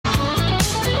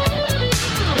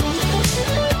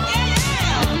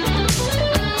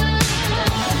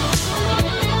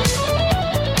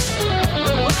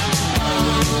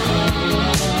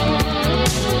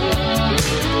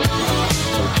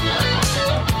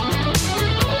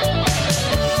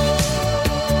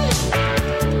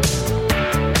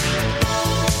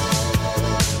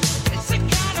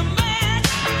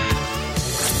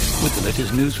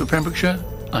News for Pembrokeshire,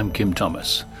 I'm Kim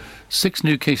Thomas. 6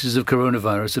 new cases of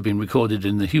coronavirus have been recorded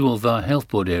in the Hywel Dda Health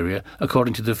Board area,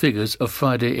 according to the figures of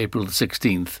Friday, April the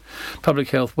 16th. Public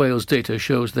Health Wales data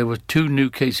shows there were 2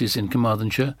 new cases in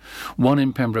Carmarthenshire, 1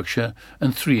 in Pembrokeshire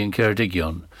and 3 in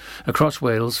Ceredigion. Across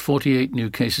Wales, 48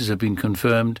 new cases have been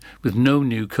confirmed, with no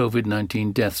new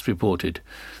COVID-19 deaths reported.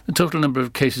 The total number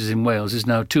of cases in Wales is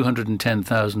now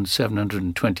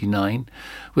 210,729,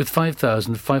 with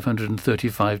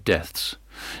 5,535 deaths.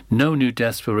 No new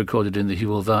deaths were recorded in the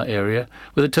Hywel Dda area,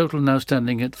 with a total now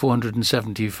standing at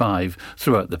 475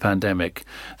 throughout the pandemic.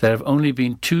 There have only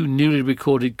been 2 newly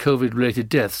recorded COVID-related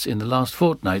deaths in the last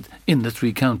fortnight in the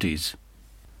 3 counties.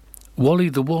 Wally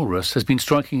the walrus has been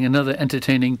striking another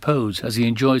entertaining pose as he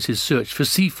enjoys his search for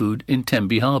seafood in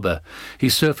Tenby Harbour. He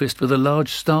surfaced with a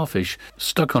large starfish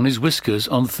stuck on his whiskers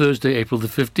on Thursday, April the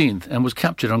 15th, and was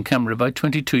captured on camera by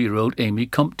 22-year-old Amy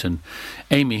Compton.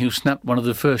 Amy, who snapped one of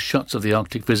the first shots of the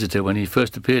Arctic visitor when he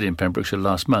first appeared in Pembrokeshire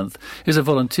last month, is a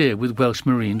volunteer with Welsh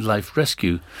Marine Life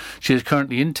Rescue. She is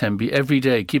currently in Tenby every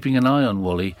day, keeping an eye on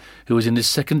Wally, who is in his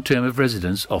 2nd term of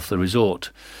residence off the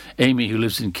resort. Amy, who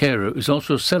lives in Cairo, is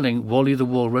also selling Wally the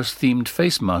Walrus-themed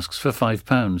face masks for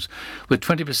 £5, with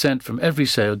 20% from every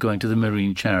sale going to the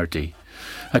marine charity.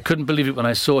 I couldn't believe it when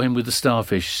I saw him with the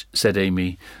starfish, said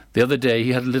Amy. The other day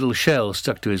he had a little shell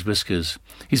stuck to his whiskers.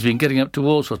 He's been getting up to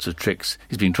all sorts of tricks.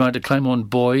 He's been trying to climb on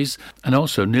buoys and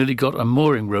also nearly got a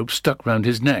mooring rope stuck round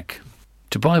his neck.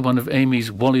 To buy one of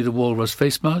Amy's Wally the Walrus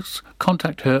face masks,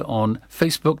 contact her on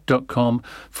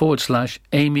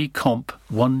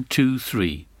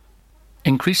facebook.com/AmyComp123.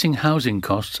 Increasing housing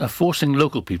costs are forcing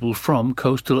local people from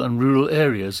coastal and rural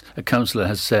areas, a councillor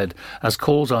has said, as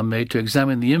calls are made to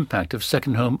examine the impact of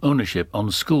second home ownership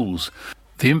on schools.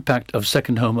 The impact of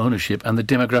second home ownership and the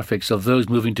demographics of those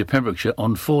moving to Pembrokeshire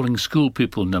on falling school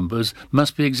pupil numbers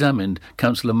must be examined,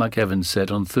 Councillor Mike Evans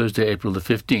said on Thursday, April the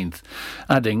 15th,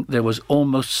 adding there was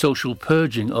almost social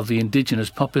purging of the indigenous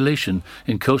population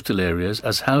in coastal areas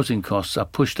as housing costs are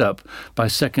pushed up by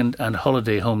second and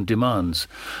holiday home demands.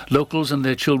 Locals and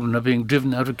their children are being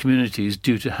driven out of communities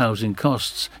due to housing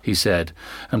costs, he said,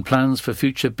 and plans for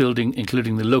future building,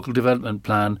 including the local development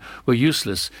plan, were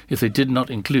useless if they did not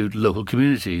include local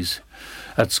communities.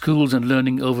 At Schools and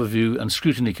Learning Overview and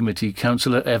Scrutiny Committee,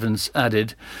 Councillor Evans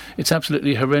added, "It's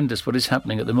absolutely horrendous what is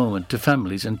happening at the moment to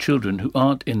families and children who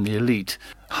aren't in the elite,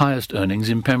 highest earnings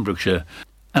in Pembrokeshire.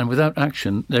 And without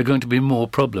action, there are going to be more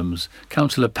problems."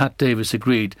 Councillor Pat Davis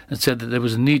agreed and said that there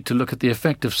was a need to look at the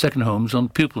effect of second homes on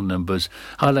pupil numbers,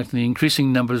 highlighting the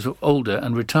increasing numbers of older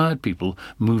and retired people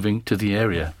moving to the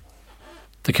area.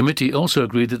 The committee also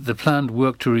agreed that the planned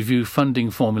work to review funding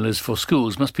formulas for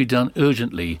schools must be done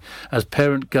urgently, as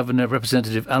Parent Governor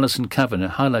Representative Alison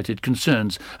Kavanagh highlighted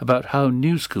concerns about how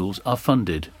new schools are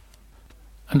funded.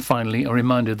 And finally, a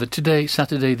reminder that today,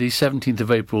 Saturday the 17th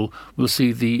of April, will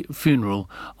see the funeral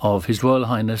of His Royal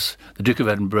Highness, the Duke of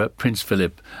Edinburgh, Prince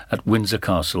Philip, at Windsor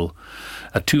Castle.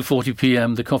 At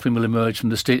 2:40pm, the coffin will emerge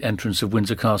from the state entrance of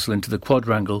Windsor Castle into the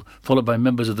quadrangle, followed by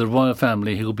members of the royal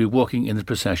family who will be walking in the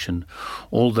procession.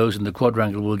 All those in the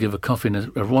quadrangle will give a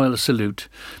coffin a royal salute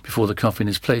before the coffin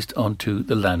is placed onto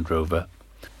the Land Rover.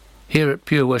 Here at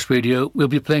Pure West Radio, we'll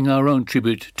be playing our own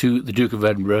tribute to the Duke of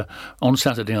Edinburgh on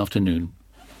Saturday afternoon.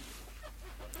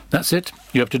 That's it.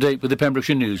 You're up to date with the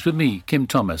Pembrokeshire News with me, Kim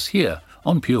Thomas, here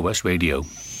on Pure West Radio.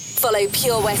 Follow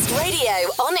Pure West Radio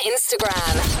on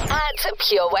Instagram at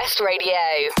Pure West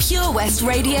Radio. Pure West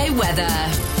Radio weather.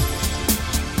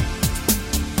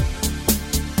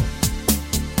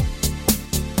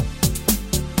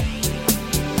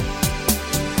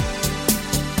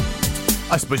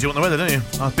 I suppose you want the weather, don't you?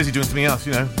 I was busy doing something else,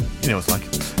 you know. You know what it's like.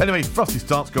 Anyway, frosty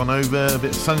start's gone over, a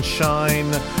bit of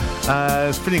sunshine.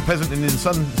 It's feeling pleasant in the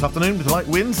sun this afternoon with light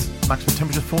winds. Maximum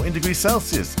temperature 14 degrees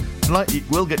Celsius. Tonight it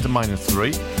will get to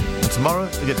 -3. And tomorrow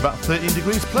it'll get to about 13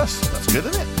 degrees plus. That's good,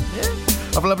 isn't it? Yeah.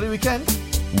 Have a lovely weekend.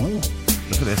 Ooh,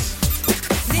 look at this.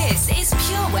 This is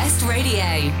Pure West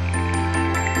Radio.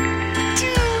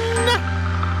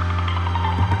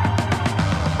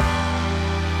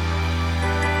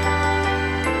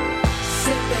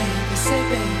 Say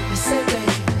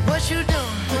baby, what you doing?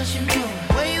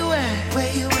 Where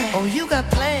you at? Oh, you got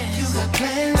plans.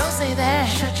 Don't say that.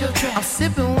 Shut your trap. I'm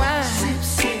sipping wine.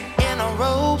 Sip. In a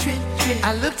robe. Trip.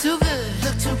 I look too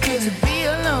good to be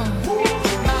alone.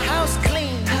 My house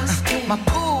clean. My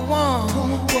pool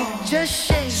warm. Just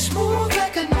shake. Smooth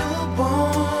like a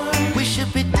newborn. We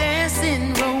should be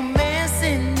dancing,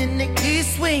 romancing in the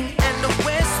east wing and the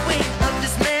west wing of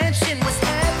this mansion. What's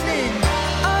happening?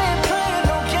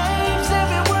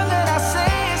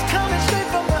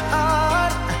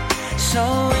 So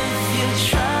if you're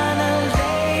tryna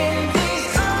lay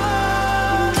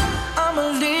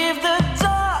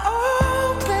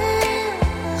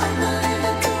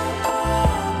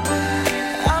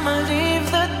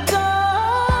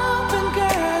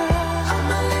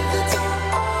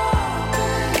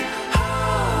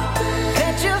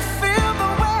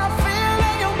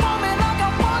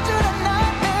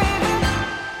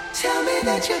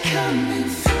that you're coming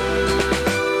through.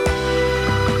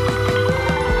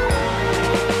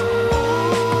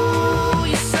 Oh,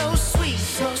 you're so sweet,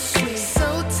 so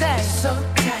tight,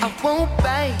 I won't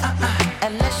bite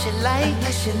unless you like.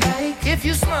 If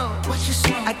you smoke, what you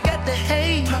smoke? I got the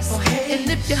haze. And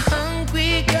if you're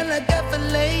hungry, girl, I got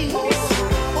fillets.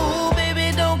 Oh,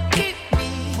 baby, don't keep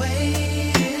me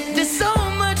waiting. There's so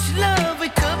much love we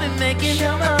could be making.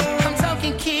 I'm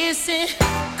talking kissing,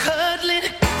 cuddling,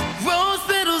 rose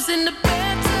petals in the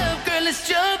bathtub. Girl, it's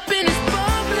jumping, it's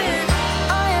bubbling.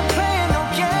 I ain't playing no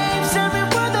games. Every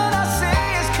word that I say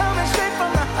is coming straight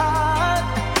from the heart.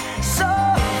 So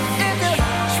if you're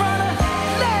trying to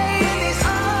lay in these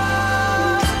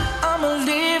arms, I'ma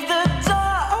leave the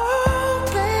door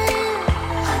open.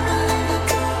 I'ma leave the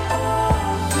door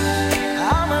open.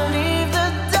 I'ma leave the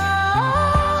door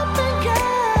open,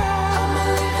 girl. I'ma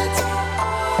leave the door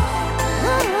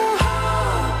open.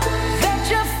 Let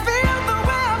you feel the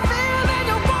way I feel, and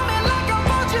you want me like I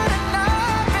want you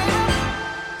tonight, baby.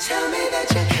 Tell me that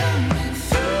you're coming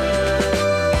through.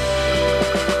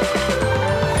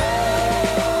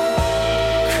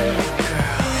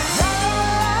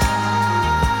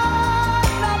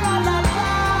 La la la la,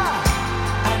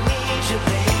 I need you,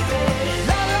 baby.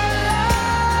 La la la,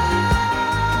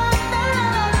 la la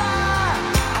la la,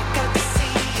 I got to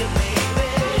see you, baby.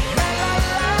 La la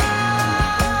la,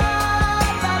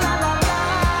 la la la la,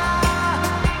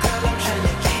 girl, I'm trying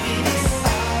to give you this.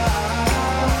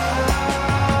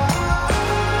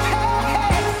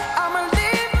 I'ma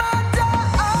leave my door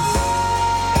open.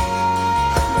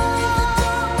 I'ma leave the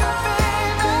door open,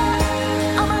 baby.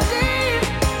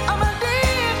 I'ma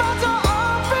leave my door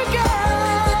open, girl.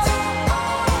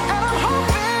 And I'm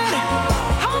hoping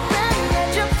that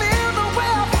you feel the way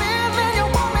I feel, and you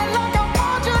want me like I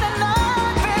want you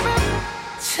tonight, baby.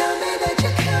 Tell me that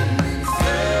you're coming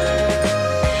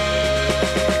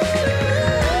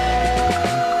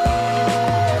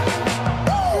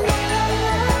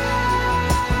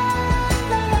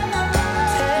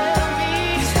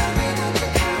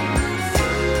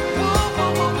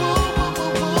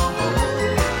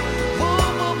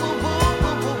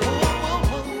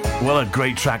What a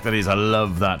great track that is. I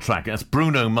love that track. That's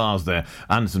Bruno Mars there,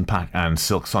 Anderson .Paak and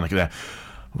Silk Sonic there.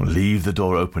 We'll leave the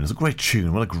door open. It's a great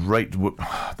tune. What a great...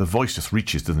 The voice just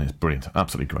reaches, doesn't it? It's brilliant.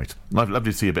 Absolutely great. Lovely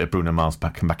to see a bit of Bruno Mars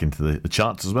come back into the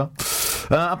charts as well.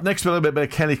 Up next, we'll have a bit of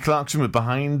Kelly Clarkson with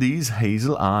Behind These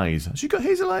Hazel Eyes. Has she got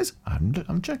hazel eyes? I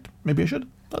haven't checked. Maybe I should.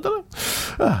 I don't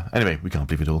know. Anyway, we can't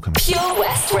believe it all coming. Pure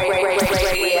West Radio.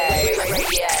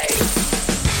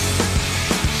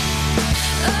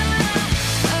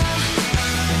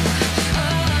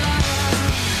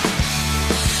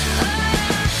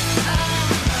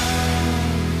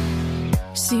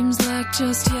 Seems like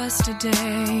just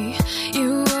yesterday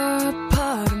you were a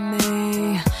part of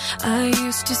me. I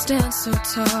used to stand so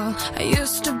tall, I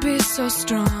used to be so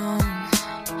strong.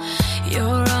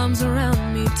 Your arms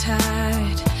around me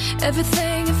tight,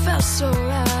 everything it felt so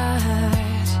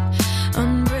right.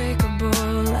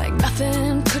 Unbreakable, like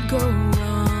nothing could go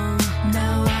wrong.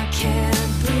 Now I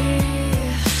can't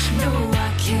breathe, no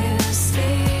I can't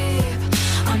sleep.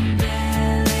 I'm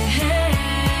barely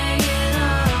hanging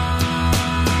on.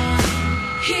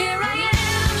 Here I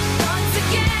am, once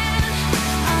again.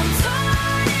 I'm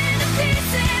torn into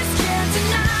pieces. Can't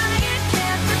deny it,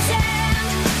 can't pretend.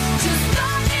 Just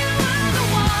thought you were the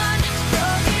one.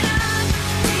 Broken up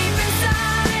deep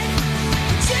inside,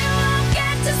 but you won't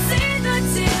get to see the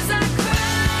tears I cried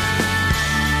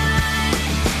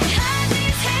behind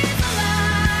these hazel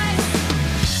eyes.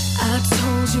 I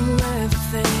told you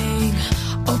everything,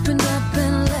 opened up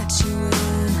and let you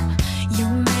in. You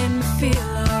made me feel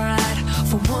alright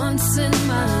for once in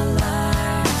my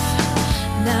life.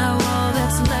 Now all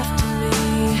that's left of me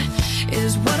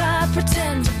is what I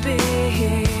pretend to be.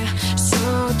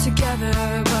 So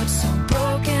together but so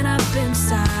broken up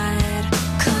inside.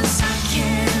 'Cause I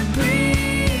can't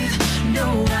breathe,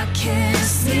 no I can't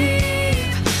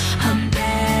sleep. I'm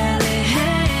barely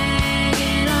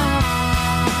hanging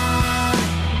on.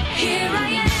 Here I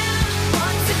am,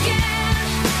 once again.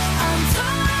 I'm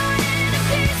torn into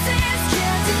pieces.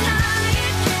 Can't deny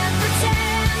it, can't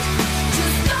pretend.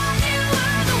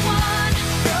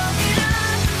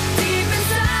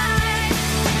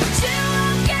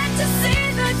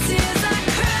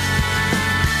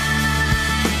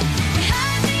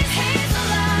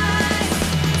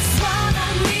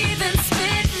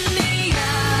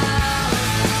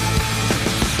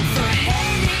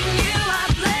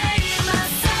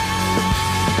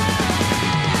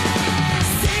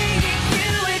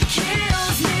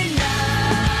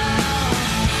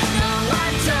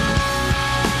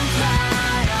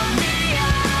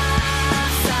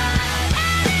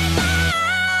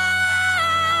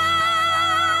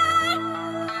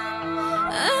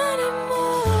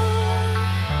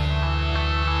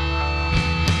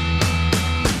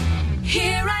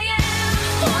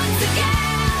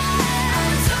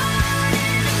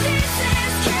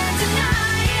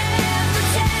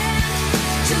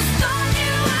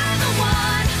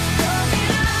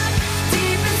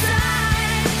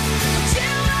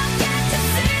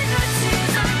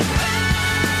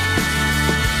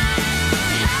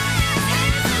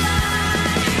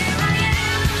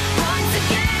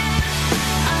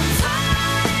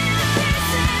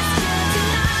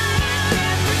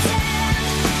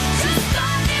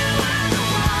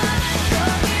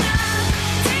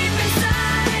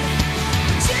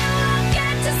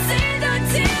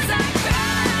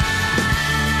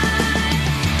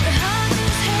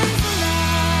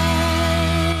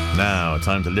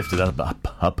 about time to lift it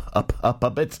up a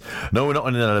bit. No, we're not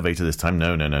in an elevator this time.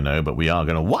 No. But we are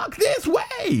going to walk this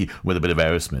way with a bit of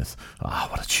Aerosmith. Ah,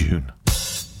 what a tune.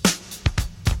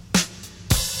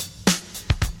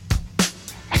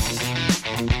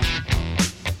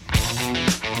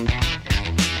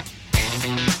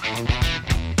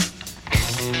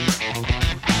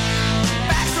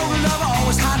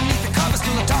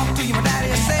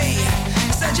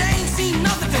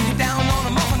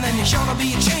 Sure to be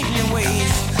a change in your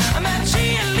ways. I met a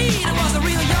cheerleader, was a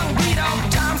real young breed. All the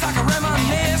times I can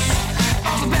reminisce.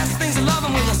 All the best things of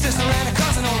loving with a sister and a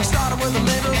cousin. Only started with a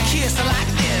little kiss like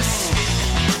this.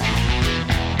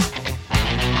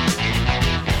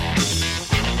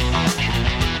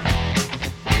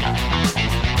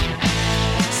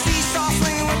 Seesaw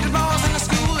swinging with the balls in the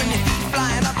school and your feet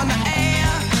flying up in the air.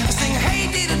 Sing hey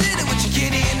diddle diddle with your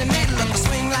kitty in the middle of the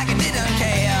swing like you didn't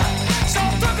care. So I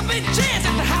took a big chance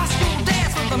at the high school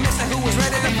dance with the mister who was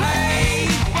ready to play.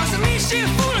 Wasn't me, she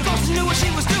was fooling, cause she knew what she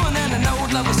was doing. And I know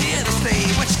love was here to stay.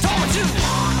 What she told me to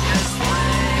walk this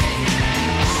way,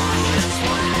 walk this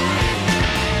way,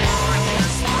 walk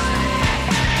this way,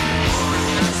 walk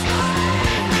this way,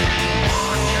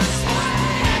 walk this way,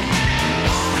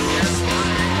 walk this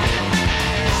way,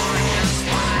 walk this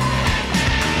way,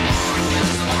 walk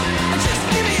this way. Just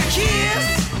give me a kiss.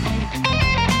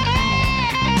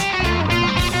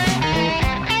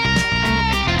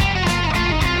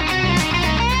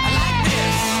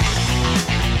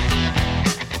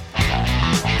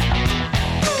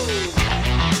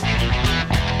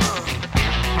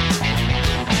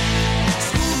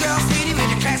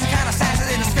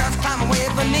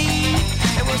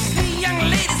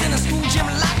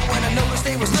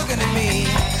 They was looking at me.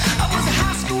 I was a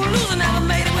high school loser, never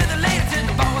made it with a lady till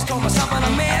the boss told me something I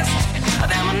missed.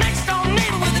 Then my next door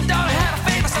neighbor with a daughter had a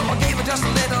favor, so I gave her just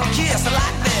a little kiss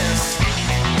like this.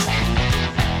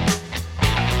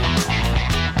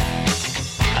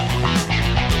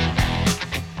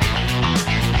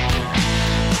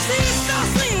 See, start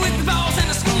swinging with the balls in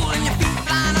the school and your feet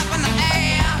flying up in the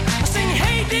air. I sing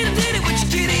hey diddle diddle with your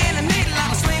kitty in the middle.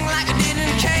 I swing like I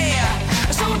didn't care.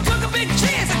 So I took a big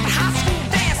chance at the high school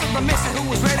dance with the mister who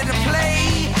was ready to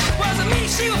play. Wasn't me,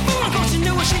 she was fooling, cause she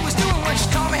knew what she was doing when she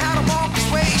taught me how to walk this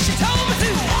way. She told me to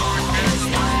walk this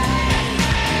way,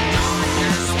 walk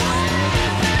this way,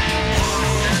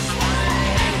 walk this way,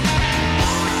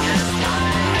 walk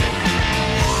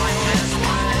this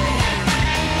way,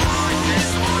 walk this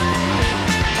way, walk this way,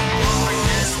 walk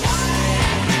this way,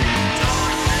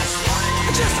 walk this way.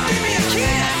 Just give me a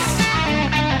kiss.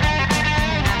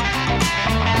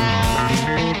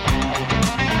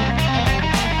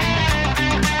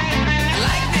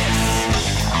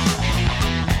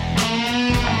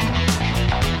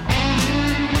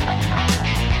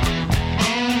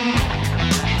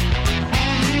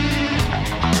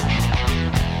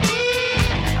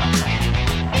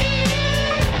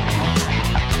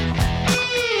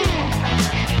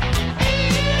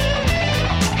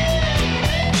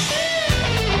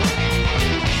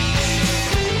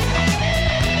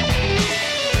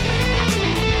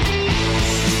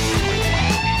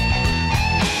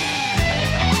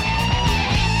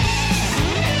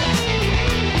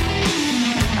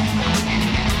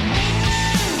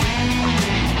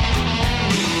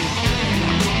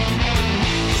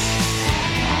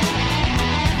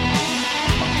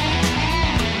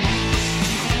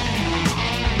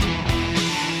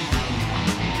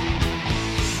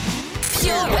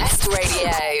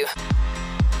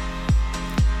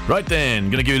 Right then,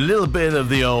 going to give you a little bit of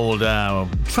the old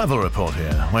travel report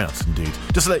here. Well, yes, indeed.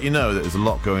 Just to let you know that there's a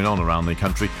lot going on around the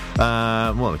country.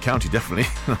 Well, the county, definitely.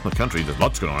 The country, there's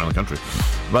lots going on around the country.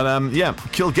 But, yeah,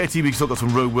 Kilgetty, we've still got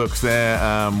some roadworks there,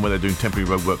 where they're doing temporary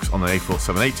roadworks on the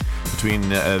A478 between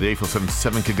the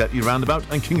A477 Kilgetty roundabout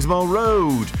and Kingsmore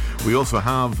Road. We also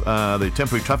have the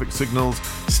temporary traffic signals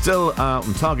still out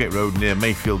on Targate Road near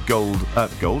Mayfield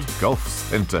Golf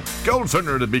Centre. Gold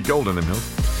Centre, it'd be gold in them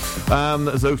hills.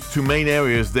 There's those two main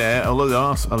areas there, although there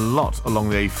are a lot along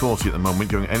the A40 at the moment.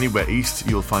 Going anywhere east,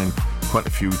 you'll find quite a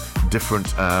few different,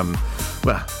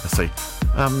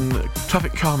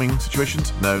 traffic calming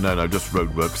situations. No, just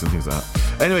roadworks and things like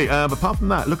that. Anyway, but apart from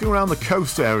that, looking around the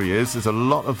coast areas, there's a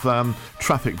lot of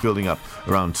traffic building up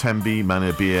around Tenby,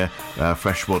 Manorbier,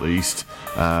 Freshwater East,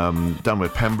 down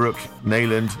with Pembroke,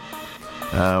 Nayland.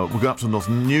 We're going up to North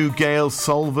Newgale,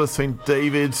 Solva, St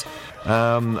David's,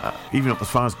 even up as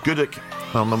far as Goodwick.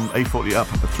 On the A40 up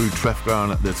through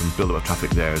Treffgar, and there's some build-up of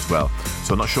traffic there as well.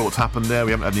 So I'm not sure what's happened there.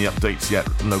 We haven't had any updates yet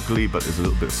locally, but there's a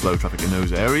little bit of slow traffic in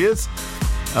those areas.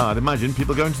 I'd imagine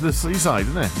people going to the seaside,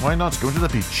 isn't it? Why not? Go to the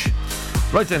beach.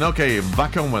 Right then, okay,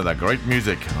 back on with that great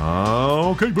music.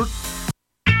 Okay, Bert.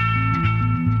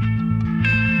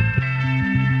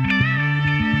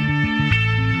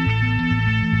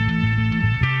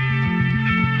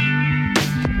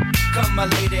 Come my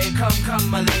lady, come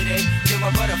my lady, you're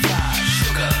my butterfly,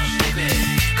 sugar, baby.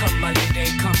 Come my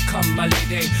lady, come my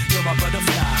lady, you're my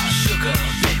butterfly, sugar,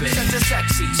 baby. Such a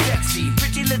sexy,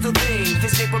 pretty little thing.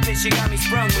 Physical bitch, you got me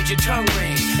sprung with your tongue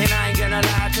ring. And I ain't gonna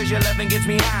lie, cause your loving gets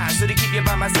me high. So to keep you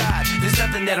by my side, there's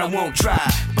nothing that I won't try.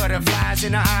 Butterflies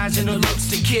in her eyes and her looks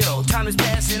to kill. Time is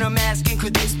passing, I'm asking,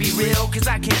 could this be real? Cause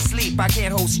I can't sleep, I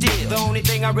can't hold still. The only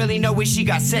thing I really know is she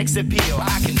got sex appeal.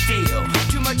 I can feel,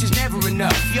 too much is never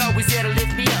enough. You always there to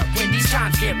lift me up when these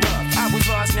times get rough. I was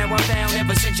lost, now I'm found,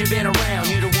 ever since you've been around.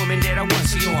 You're the woman that I want,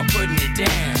 so yo, I'm putting it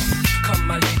down. Come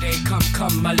my lady,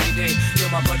 come my lady,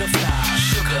 you're my butterfly,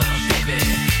 sugar, baby.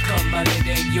 Come my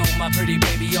lady, you're my pretty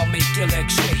baby, I'll make your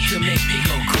legs shake, you'll make me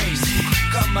go crazy.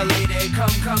 Come my lady,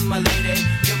 come my lady,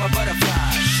 you're my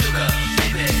butterfly, sugar,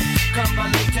 baby. Come my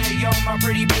lady, you're my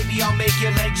pretty baby, I'll make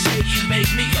your legs shake, you make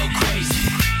me go crazy.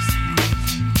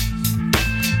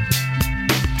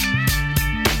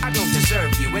 I don't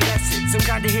deserve you, unless it's some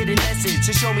kind of hidden message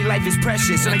to show me life is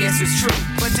precious, and I guess it's true.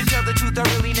 But to tell the truth, I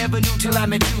really never knew till I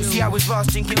met you. See, I was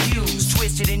lost and confused,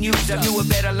 twisted and used. I knew a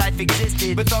better life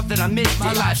existed, but thought that I missed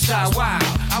my lifestyle wild.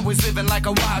 I was living like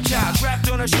a wild child, trapped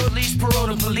on a short leash, parole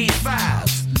to police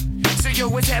files. So yo,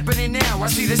 what's happening now? I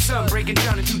see the sun breaking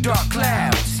down into dark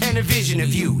clouds, and a vision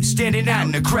of you standing out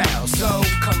in the crowd. So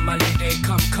come my lady,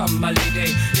 come my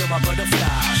lady, you're my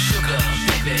butterfly, sugar,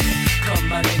 baby. Come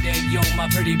my lady, you're my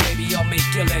pretty baby, I'll make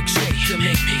your legs shake, you'll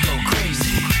make me go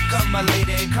crazy. Come my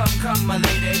lady, come my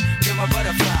lady, you're my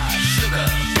butterfly, sugar,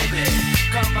 baby.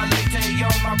 Come my lady,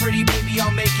 you're my pretty baby,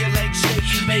 I'll make your legs shake,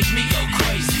 you make me go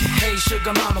crazy. Hey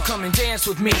sugar mama, come and dance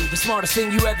with me. The smartest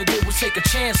thing you ever did was take a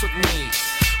chance with me.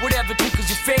 Whatever tickles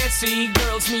your fancy,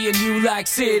 girls, me and you like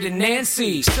Sid and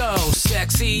Nancy. So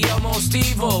sexy, almost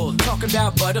evil, talking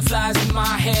about butterflies in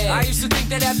my head. I used to think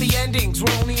that happy endings were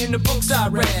only in the books I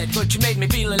read, but you made me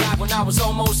feel alive when I was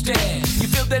almost dead. You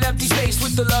filled that empty space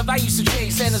with the love I used to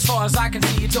chase, and as far as I can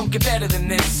see, it don't get better than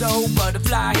this. So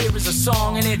butterfly, here is a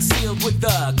song, and it's sealed with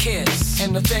a kiss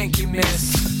and a thank you,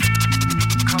 miss.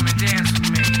 Come and dance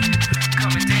with me,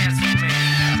 come and dance with me,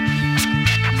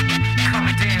 come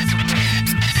and dance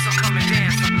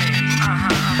with me.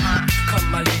 Come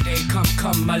my lady,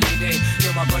 come my lady,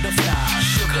 you're my butterfly,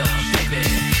 sugar, baby.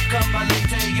 Come my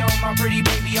lady, you're my pretty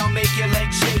baby, I'll make your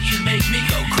legs shake, you make me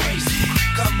go crazy.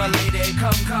 Come my lady,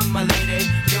 come my lady,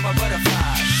 you're my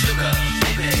butterfly, sugar,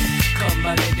 baby. Come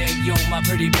my lady, you're my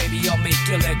pretty baby, I'll make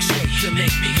your legs shake, you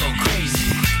make me go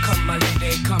crazy. Come my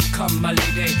lady, come my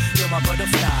lady, you're my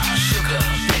butterfly, sugar,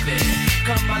 baby.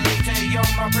 Come my lady,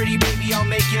 you're my pretty baby, I'll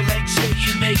make your legs shake,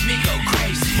 you make me go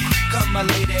crazy. Come my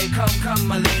lady, come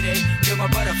my lady, you're my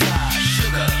butterfly,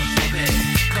 sugar, baby.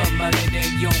 Come my lady,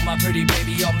 you're my pretty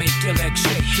baby, I'll make your legs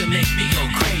shake, you make me go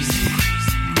crazy.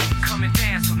 Come and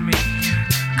dance with me,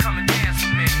 come and dance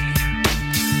with me.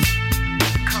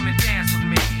 Come and dance with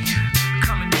me,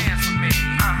 come and dance with me.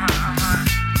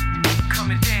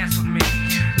 Come and dance with me,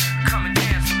 come and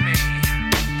dance with me.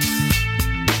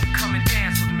 Come and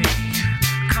dance with me,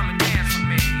 come and dance with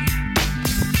me.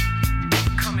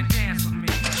 Come and dance with me.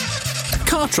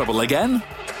 Car trouble again?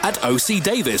 At OC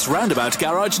Davis Roundabout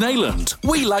Garage Neyland,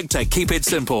 we like to keep it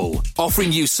simple,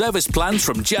 offering you service plans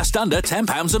from just under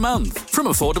 £10 a month. From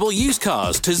affordable used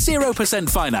cars to 0%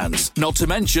 finance, not to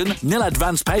mention nil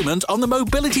advance payment on the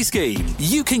mobility scheme.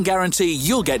 You can guarantee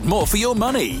you'll get more for your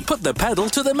money. Put the pedal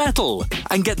to the metal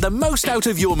and get the most out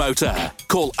of your motor.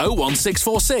 Call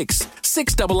 01646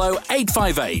 600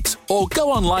 858 or go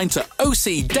online to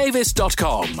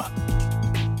ocdavis.com.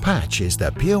 Patch is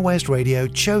the Pure West Radio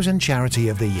chosen charity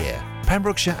of the year.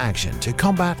 Pembrokeshire Action to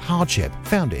Combat Hardship,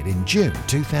 founded in June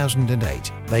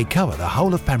 2008. They cover the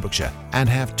whole of Pembrokeshire and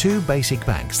have 2 basic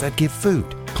banks that give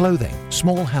food, clothing,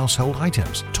 small household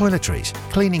items, toiletries,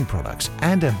 cleaning products,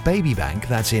 and a baby bank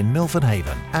that's in Milford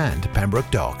Haven and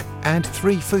Pembroke Dock. And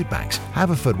 3 food banks,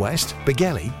 Haverfordwest,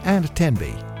 Begelly and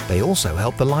Tenby. They also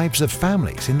help the lives of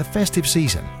families in the festive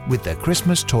season with their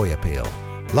Christmas toy appeal.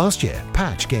 Last year,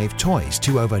 Patch gave toys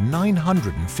to over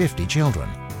 950 children.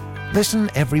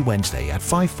 Listen every Wednesday at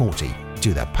 5:40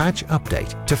 to the Patch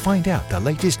Update to find out the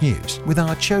latest news with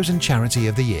our chosen charity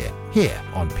of the year here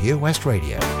on Pure West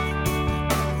Radio.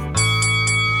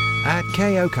 At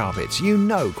KO Carpets, you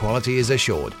know quality is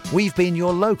assured. We've been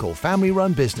your local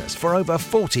family-run business for over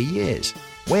 40 years.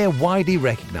 We're widely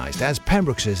recognised as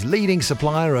Pembrokeshire's leading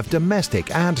supplier of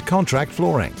domestic and contract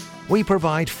flooring. We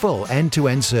provide full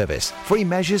end-to-end service, free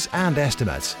measures and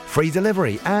estimates, free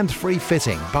delivery and free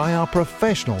fitting by our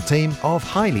professional team of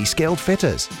highly skilled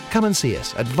fitters. Come and see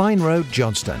us at Vine Road,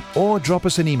 Johnston, or drop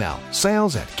us an email,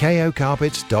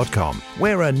 sales@kocarpets.com.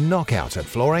 We're a knockout at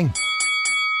flooring.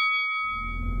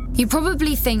 You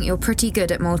probably think you're pretty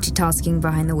good at multitasking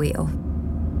behind the wheel.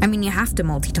 I mean, you have to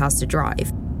multitask to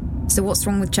drive. So what's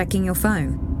wrong with checking your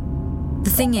phone? The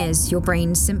thing is, your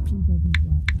brain simply doesn't work that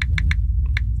way.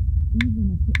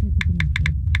 Even a quick look at a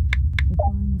message, or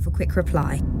firing off a quick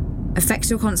reply, affects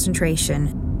your concentration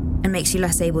and makes you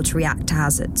less able to react to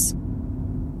hazards.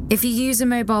 If you use a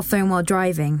mobile phone while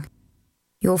driving,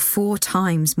 you're 4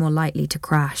 times more likely to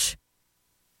crash.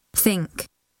 Think.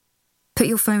 Put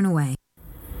your phone away.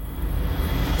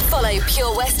 Follow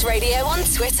Pure West Radio on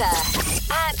Twitter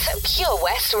 @Pure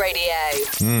West Radio.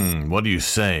 What do you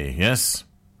say? Yes?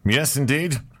 Yes,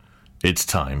 indeed. It's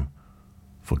time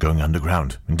for going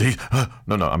underground. Indeed.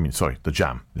 No, I mean, sorry, the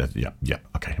jam. Yeah.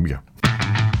 Okay, here we go.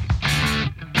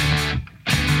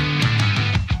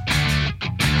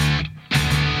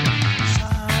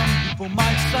 Some people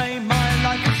might say my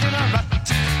life is in a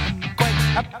rut. I'm quite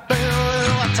happy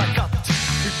with what I got.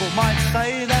 People might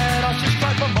say that I should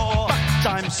strive for more.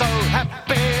 I'm so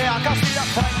happy I can see the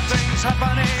fine things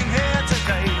happening here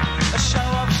today. A show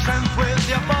of strength with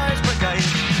your boys brigade.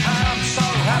 And I'm so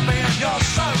happy and you're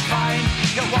so kind.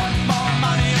 You want more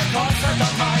money, of course I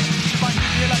don't mind. My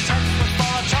nuclear test was for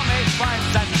atomic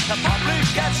crimes. And the public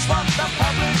gets what the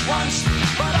public wants.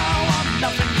 But I want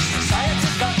nothing, society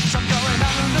does. I'm going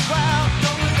underground.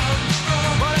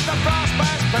 Well, if the brass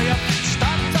bands play up,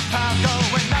 start to pound.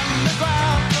 Going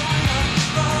underground.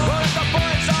 Well, if the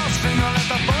boys all sing, or if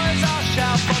the boys all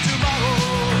shout for tomorrow.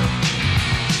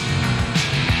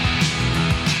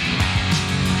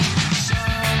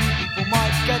 Some people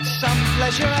might get some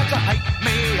pleasure out to hate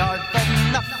me. I've had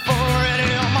enough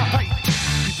already on my plate.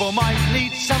 People might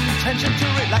need some tension to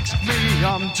relax me.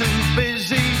 I'm too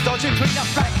busy dodging between the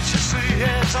facts. You see,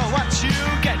 here's what you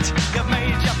get. You've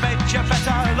made your bed, you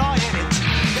better lie in it.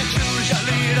 You choose your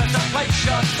leaders and place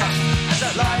your trust. As the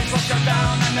lies wash you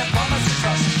down and their promises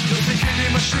rust. You'll be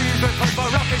killing machines with paper,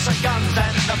 rockets and guns.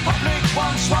 And the public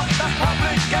wants what the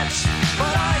public gets.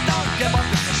 But I don't give what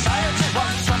the society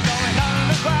wants. I'm going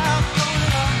underground.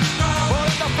 Well,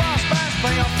 if the brass bands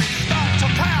play up, we start to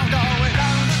pound. Going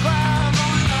underground.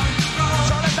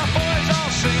 So let the boys all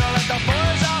sing, or let the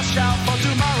boys all shout for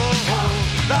tomorrow.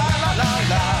 La la la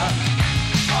la.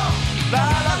 La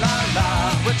la la la.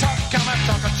 We're talking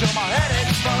till my head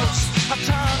explodes. I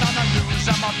turn on the news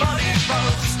and my body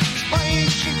explodes. Spraying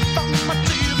sheep from my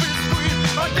TV screen.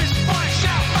 Like this boy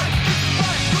shout, like this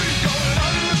boy scream. Going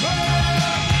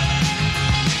underground.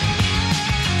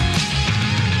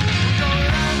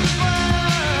 Going underground.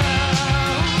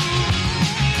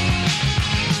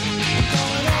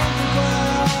 Going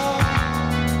underground.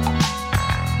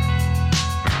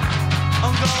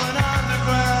 I'm going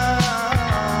underground.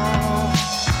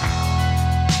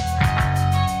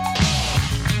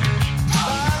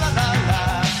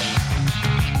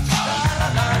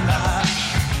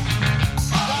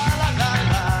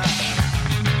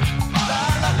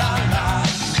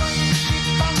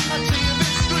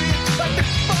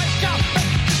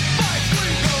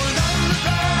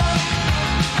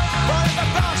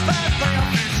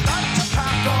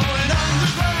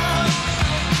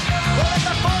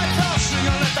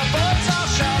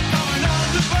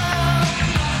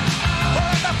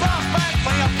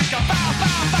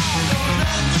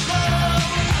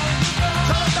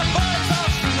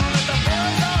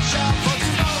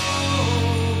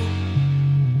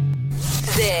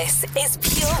 This is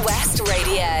Pure West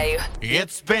Radio.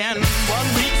 It's been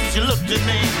 1 week since you looked at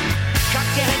me.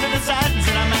 Cocked your head to the side and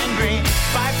said I'm angry.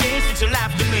 5 days since you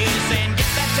laughed at me, saying get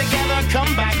that together,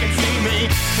 come back and see me.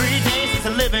 3 days since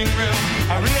the living room.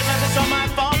 I realized it's all my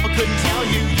fault, but couldn't tell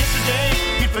you. Yesterday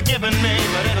you'd forgiven me,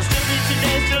 but it'll still be 2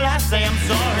 days till I say I'm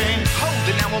sorry. Hold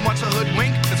it now and watch a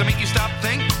hoodwink. Does it make you stop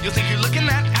think? You'll think you're looking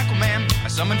at Aquaman. I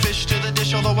summon fish to the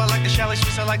dish, although I like the chalet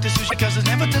Swiss, I like the sushi, cause it's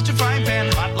never touch a frying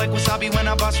pan. Hot like wasabi when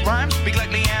I bust rhymes. Big like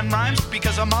Leanne rhymes,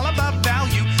 because I'm all about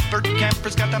value. Bert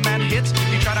Camper's got the mad hits.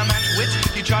 You try to match wits,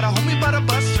 you try to hold me but I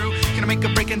bust through. Gonna make a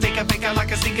break and take a fake out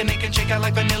like a stinking naked shake out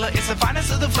like vanilla. It's the finest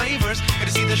of the flavors.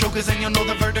 Gotta see the show cause then you'll know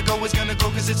the vertigo is gonna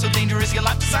go, cause it's so dangerous you'll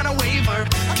have to sign a waiver.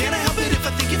 Can't I help it if I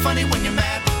think you're funny when you're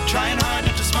mad? Trying hard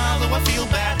not to smile though I feel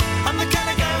bad. I'm the kind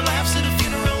of guy who laughs at a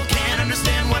funeral. Can't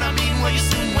understand what I mean, well you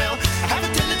soon will. I have a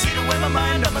tendency to wear my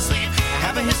mind on my sleeve. I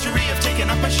have a history of taking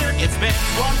off my shirt. It's been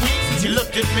 1 week since you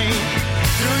looked at me.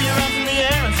 Threw your arms in the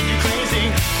air and said you're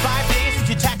crazy. 5 days since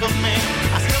you tackled me.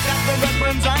 I still got the red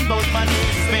burns on both my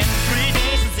knees. It's been 3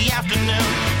 days since the afternoon.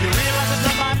 You realize it's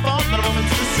not my fault, but a moment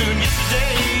too soon.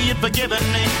 Yesterday you'd forgiven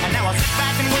me, and now I'll sit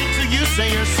back and wait till you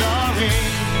say you're sorry.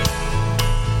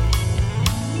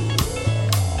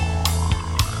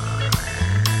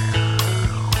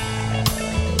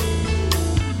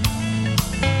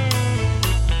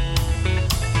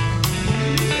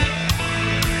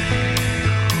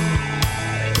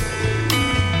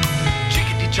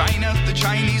 China, the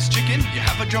Chinese chicken. You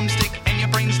have a drumstick and your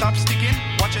brain stops sticking.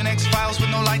 Watching X-Files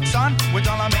with no lights on, with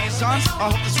all our maisons.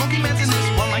 I hope the smoky man's in this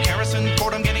one like Harrison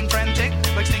Ford. I'm getting frantic,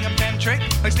 like Stingham Pentrick,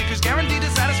 like Snickers guaranteed to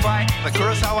satisfy. Like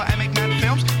Kurosawa, I make mad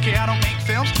films. Okay, I don't make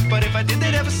films, but if I did,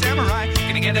 they'd have a samurai.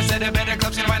 Gonna get a set of better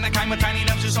clubs, gonna find the kind with tiny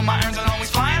numbers, so my irons are always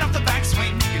flying off the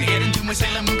backswing. Gonna get into my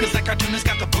Sailor Moon, cause that cartoonist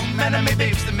got the boom anime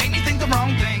babes that make me think the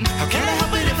wrong thing. How can I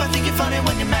help it if I think you're funny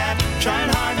when you're mad? Trying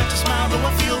hard not to smile, though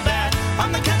I feel bad. I'm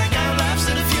the kind of guy who laughs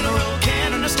at a funeral.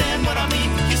 Can't understand what I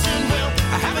mean, you soon will.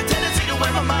 I have a tendency to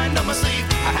wear my mind on my sleeve.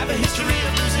 I have a history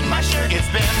of losing my shirt. It's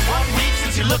been 1 week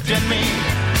since you looked at me,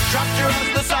 dropped your arms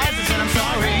to the sides and said I'm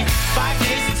sorry. 5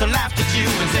 days since I laughed at you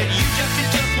and said you just did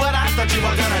just what I thought you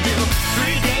were gonna do.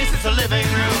 3 days since the living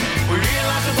room, we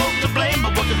realized we're both to blame,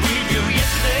 but what could we do?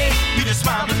 Yesterday, you just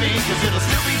smiled at me, cause it'll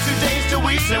still be 2 days till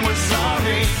we say we're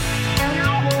sorry.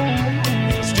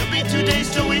 It'll still be 2 days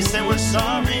till we say we're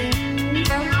sorry.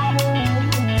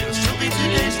 It'll still be 2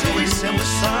 days till we say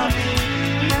we're sorry.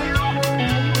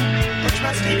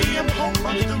 Birchmount Stadium, home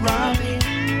of the Robbie.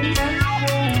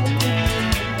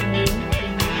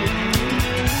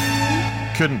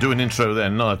 Couldn't do an intro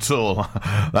then, not at all.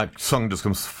 That song just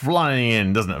comes flying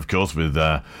in, doesn't it? Of course, with,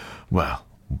 well,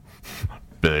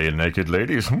 bare naked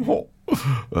ladies.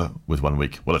 With 1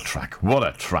 week. What a track. What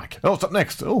a track. Oh, what's up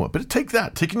next? Oh, a bit of Take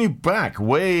That. Taking you back,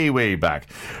 way, way back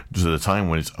to the time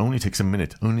when it only takes a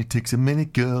minute. Only takes a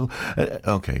minute, girl.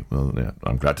 Okay, well, yeah,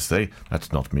 I'm glad to say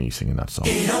that's not me singing that song.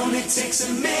 It only takes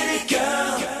a minute,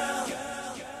 girl.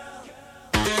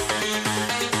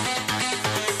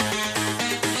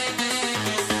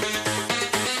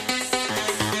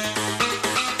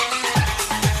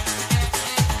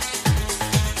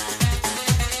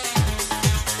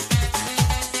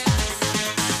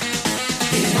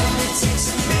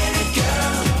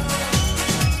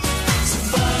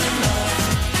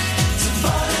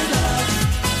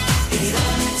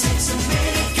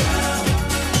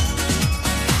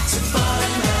 Fall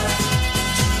in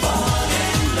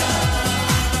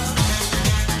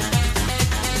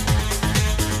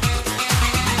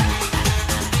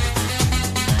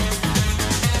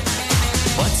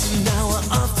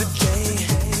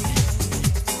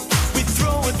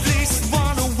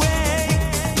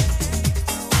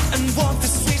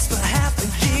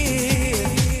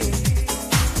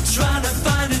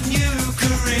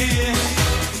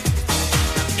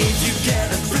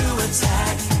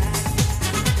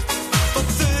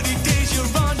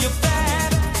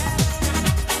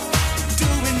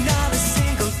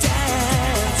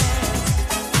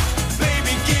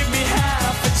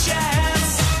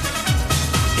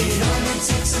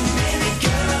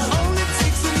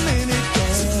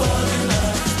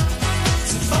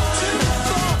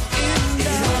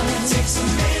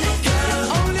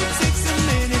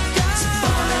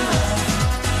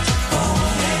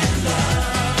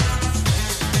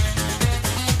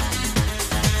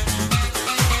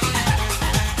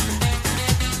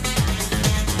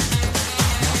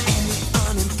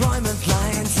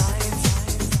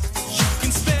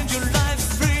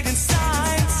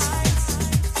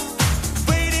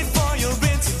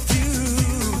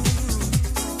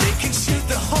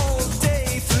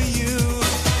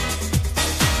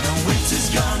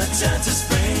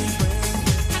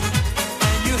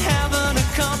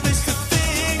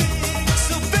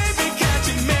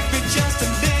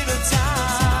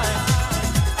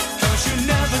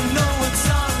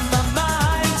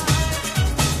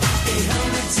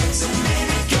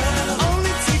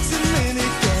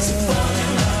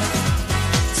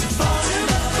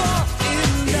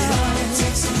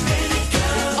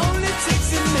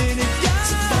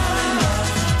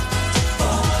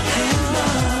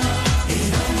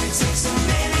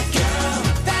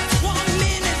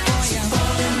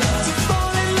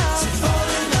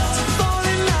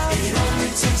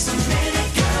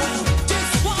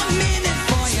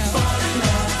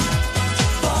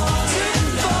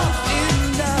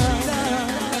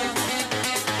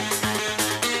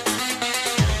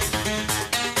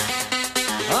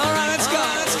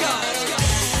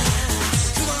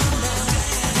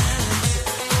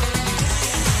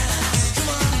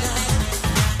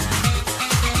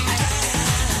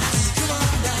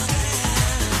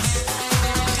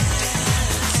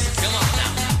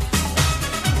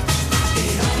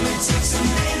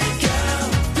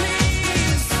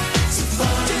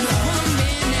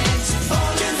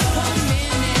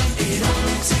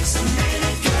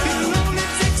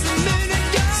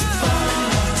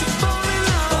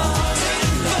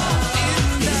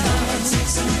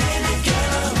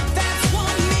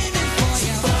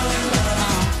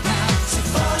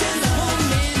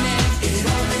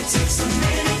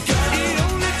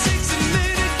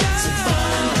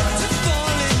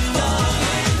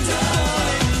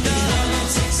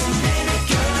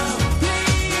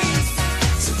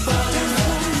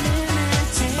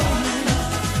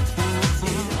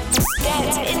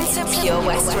to Pure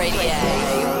West Radio.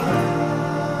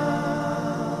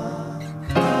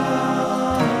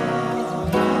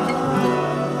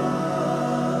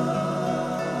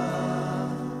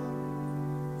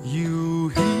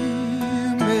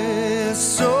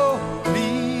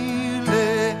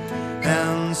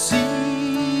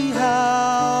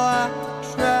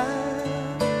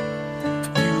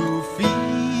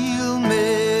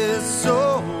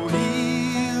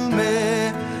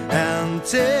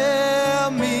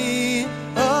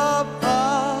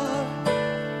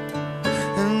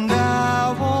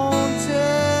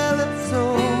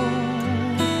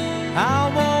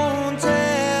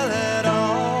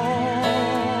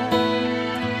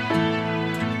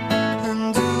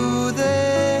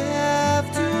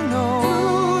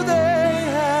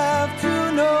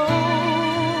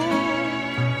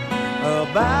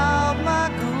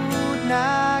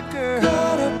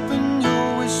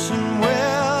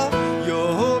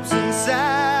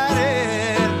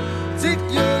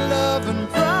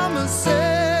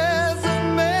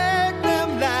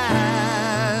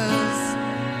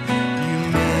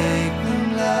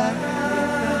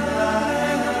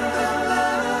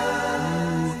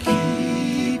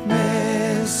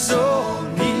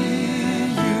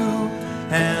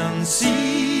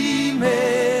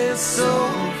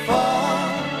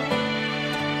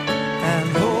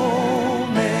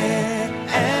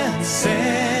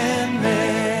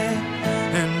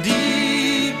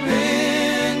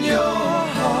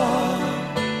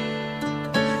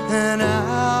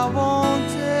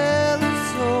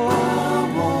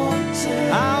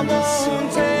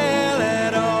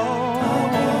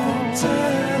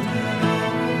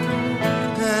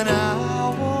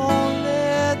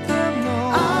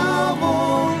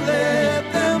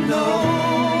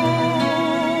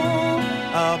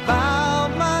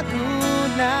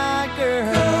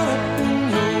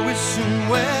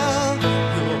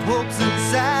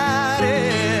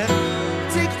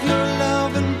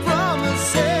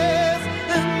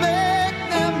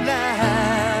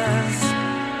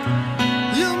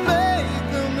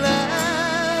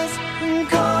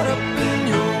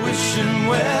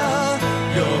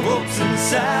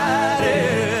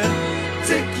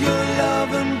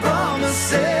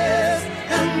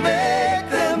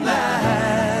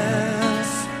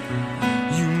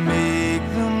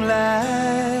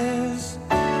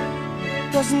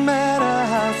 Doesn't matter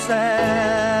how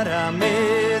sad I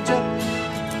made you.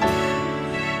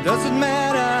 Doesn't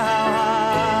matter how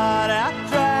hard I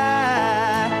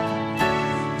try.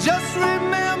 Just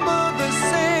remember the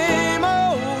same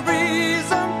old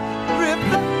reason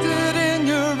reflected in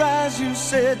your eyes. You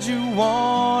said you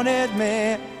wanted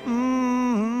me.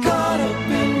 Caught up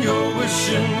in your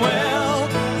wishing well,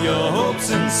 your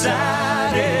hopes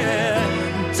inside it.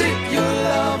 Take your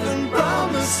love and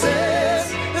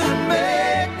promises and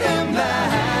make them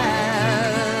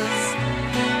last.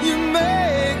 You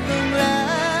make them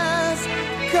last.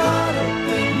 Caught up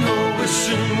in your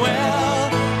wishing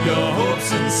well, your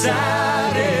hopes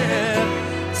inside it.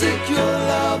 Take your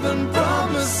love and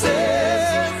promises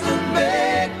and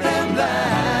make them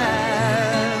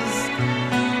last.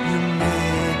 You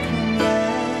make them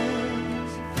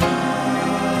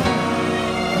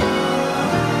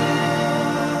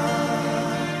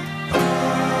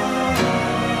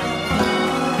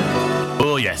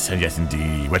Oh, yes, yes,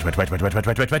 indeed. Wet.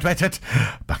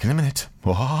 Back in a minute.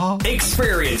 What?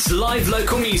 Experience live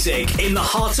local music in the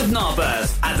heart of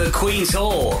Narberth at the Queen's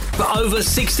Hall. For over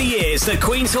 60 years, the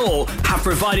Queen's Hall have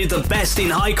provided the best in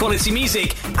high-quality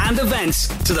music and events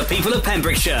to the people of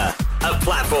Pembrokeshire. A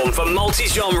platform for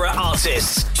multi-genre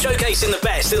artists, showcasing the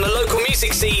best in the local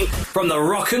music scene from the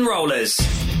rock and rollers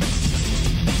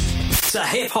to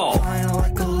hip-hop,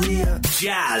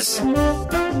 jazz,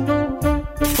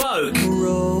 folk,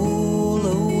 roll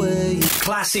away,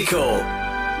 classical,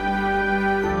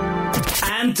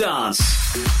 and dance.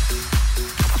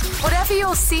 Whatever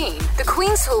your scene, the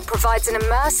Queen's Hall provides an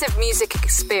immersive music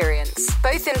experience,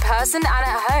 both in person and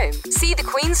at home. See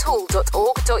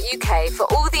thequeenshall.org.uk for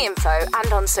all the info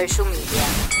and on social media.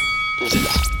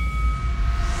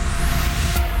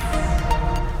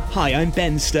 Hi, I'm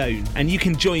Ben Stone, and you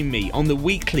can join me on the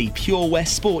weekly Pure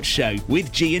West Sports Show with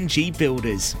G&G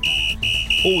Builders.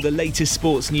 All the latest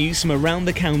sports news from around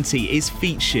the county is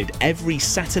featured every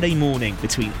Saturday morning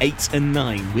between 8 and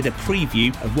 9 with a preview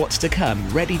of what's to come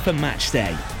ready for match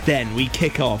day. Then we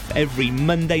kick off every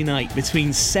Monday night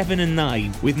between 7 and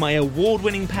 9 with my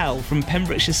award-winning pal from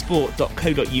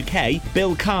PembrokeshireSport.co.uk,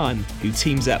 Bill Kahn, who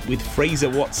teams up with Fraser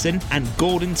Watson and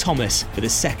Gordon Thomas for the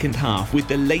second half with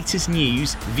the latest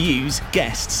news, views,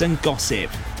 guests and gossip.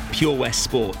 Pure West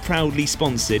Sport, proudly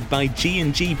sponsored by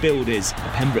G&G Builders,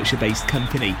 a Pembrokeshire-based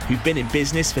company who've been in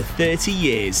business for 30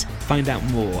 years. Find out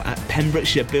more at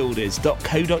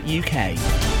pembrokeshirebuilders.co.uk.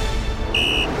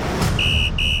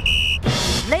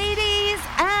 Ladies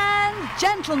and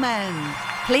gentlemen,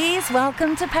 please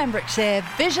welcome to Pembrokeshire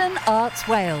Vision Arts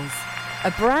Wales, a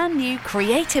brand new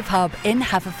creative hub in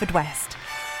Haverfordwest,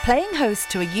 playing host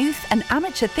to a youth and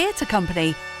amateur theatre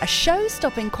company, a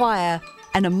show-stopping choir,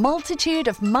 and a multitude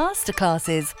of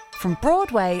masterclasses from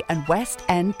Broadway and West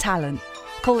End talent,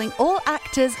 calling all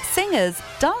actors, singers,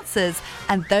 dancers,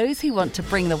 and those who want to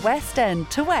bring the West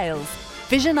End to Wales.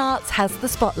 Vision Arts has the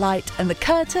spotlight and the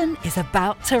curtain is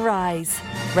about to rise.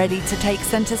 Ready to take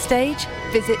centre stage?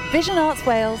 Visit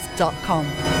visionartswales.com.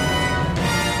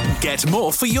 Get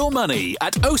more for your money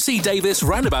at OC Davis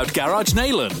Roundabout Garage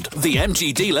Neyland, the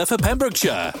MG dealer for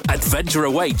Pembrokeshire. Adventure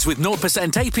awaits with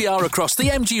 0% APR across the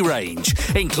MG range,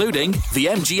 including the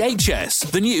MG HS,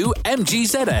 the new MG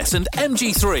ZS and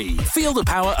MG3. Feel the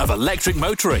power of electric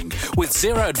motoring with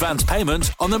zero advance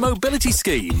payment on the mobility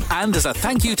scheme. And as a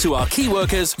thank you to our key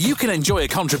workers, you can enjoy a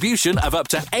contribution of up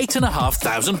to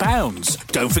 £8,500.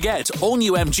 Don't forget, all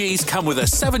new MGs come with a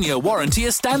 7-year warranty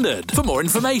as standard. For more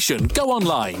information, go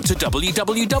online to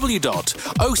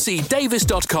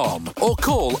www.ocdavis.com or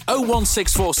call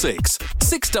 01646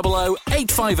 600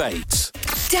 858.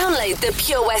 Download the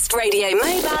Pure West Radio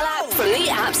mobile app from the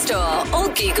App Store or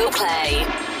Google Play.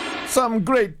 Some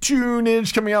great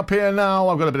tunage coming up here now.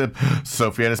 I've got a bit of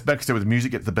Sophie Ellis-Bextor with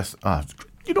music. Gets the best.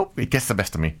 It gets the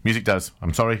best of me. Music does.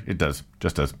 I'm sorry, it does.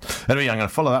 Just does. Anyway, I'm going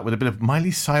to follow that with a bit of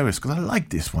Miley Cyrus because I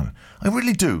like this one. I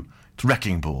really do. It's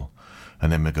Wrecking Ball.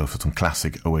 And then we'll go for some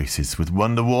classic Oasis with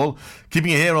Wonderwall.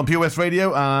 Keeping it here on Pure West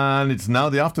Radio, and it's now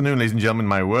the afternoon, ladies and gentlemen.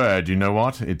 My word, you know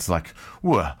what? It's like,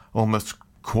 almost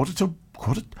quarter to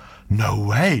 1?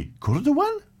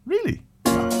 Really?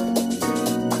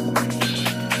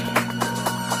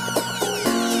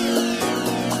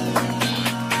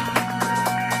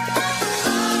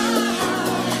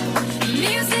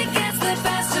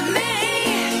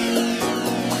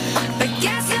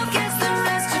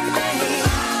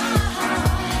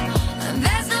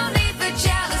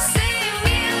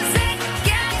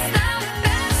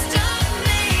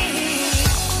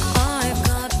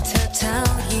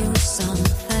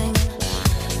 Something.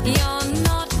 You're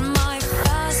not my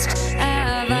first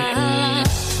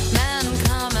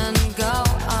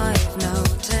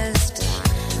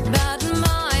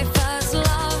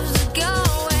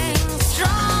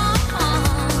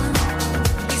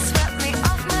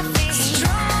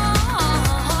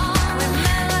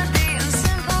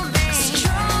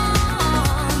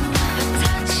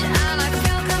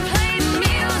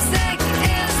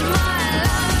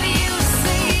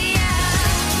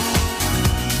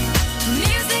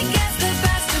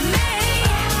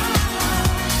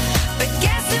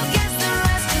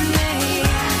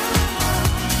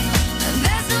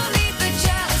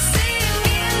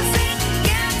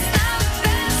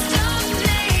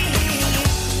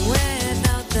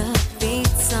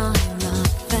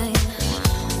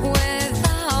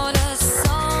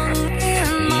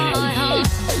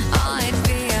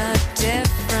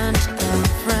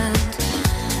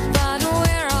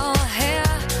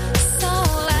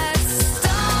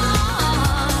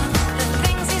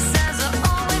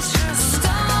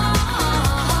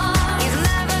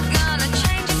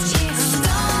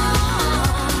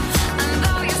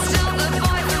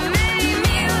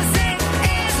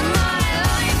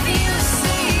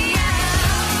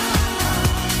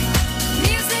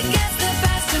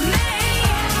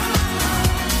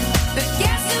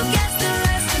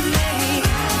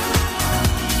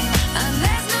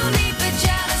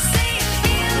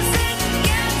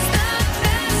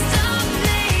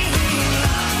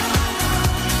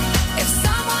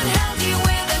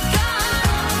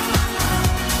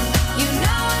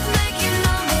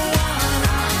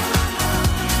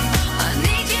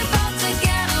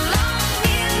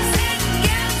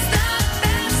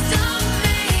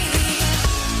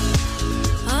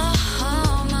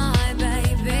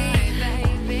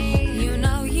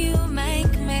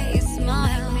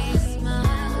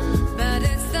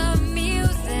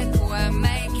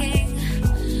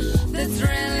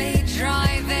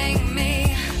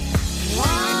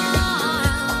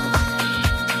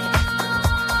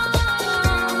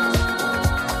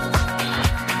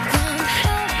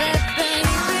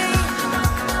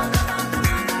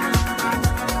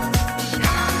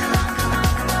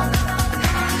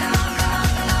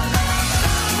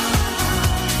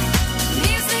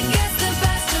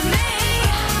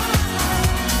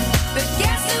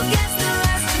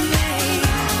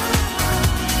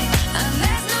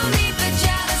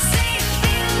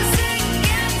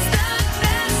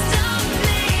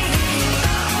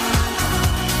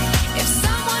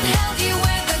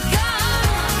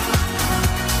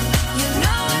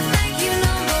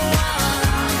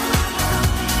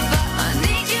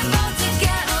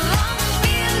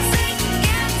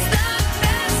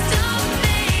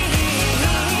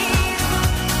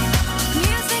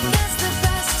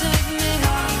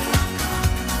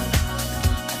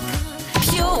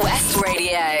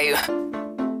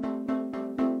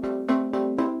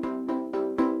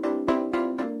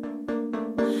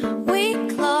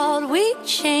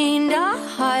chained our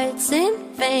hearts in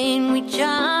vain. We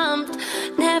jumped,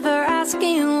 never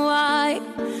asking why.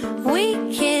 We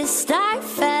kissed, I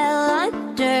fell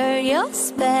under your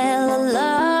spell of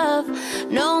love.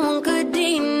 No one could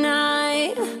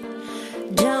deny.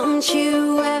 Don't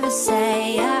you ever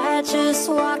say I just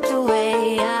walked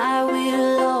away. I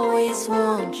will always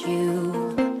want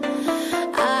you.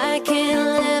 I can't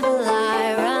live a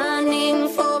lie, running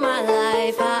for my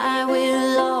life. I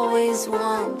will always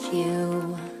want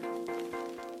you.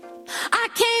 I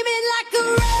came in like a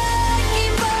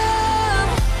wrecking ball.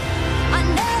 I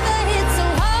never hit so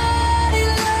hard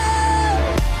in love.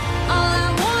 All I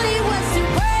wanted was to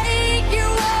break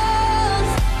your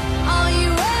walls. All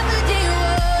you ever did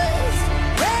was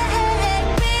wreck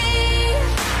me.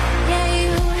 Yeah,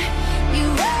 you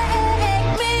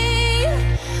wrecked me.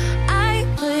 I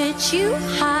put you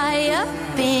high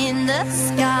up in the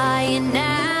sky, and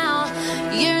now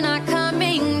you're not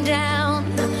coming down.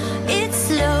 It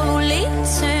slowly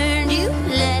turned, you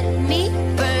let me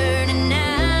burn, and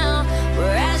now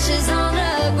we're ashes on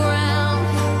the ground.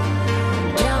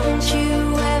 Don't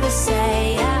you ever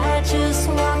say I just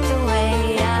walked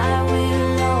away. I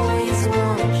will always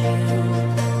want you.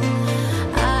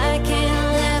 I can't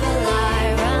live a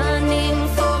lie, running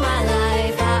for my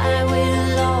life. I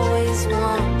will always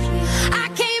want you. I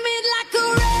came in like a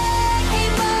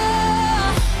wrecking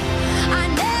ball. I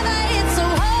never hit so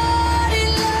hard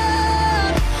in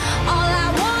love. All I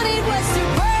wanted was to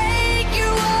break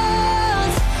your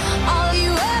walls. All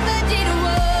you ever did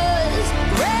was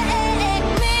wreck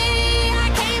me. I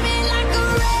came in like a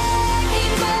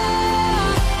wrecking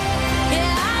ball.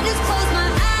 Yeah, I just closed my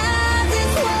eyes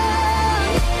and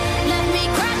swung. Let me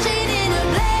crash it in a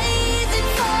blazing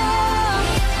fall.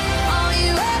 All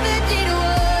you ever did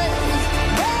was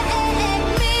wreck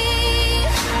me.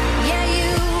 Yeah,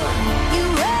 you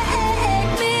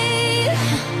wrecked me.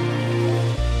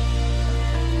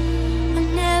 I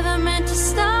never meant to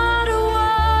start a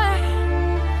war.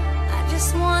 I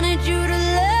just wanted you to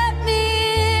let me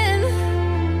in.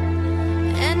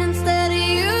 And instead of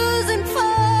using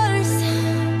force,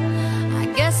 I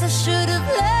guess I should have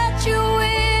let you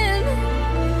in.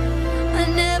 I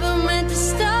never meant to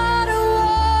start a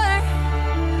war.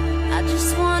 I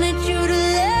just wanted you to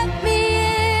let me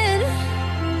in.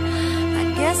 I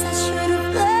guess I should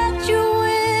have let you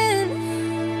in.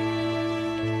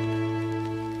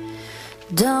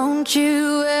 Don't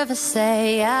you ever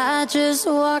say I just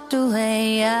walked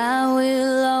away. I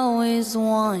will always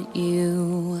want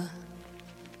you.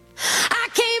 I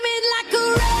came in like a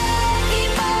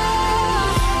wrecking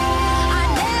ball. I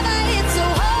never hit so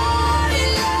hard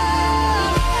in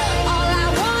love. All I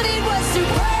wanted was to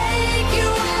break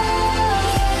your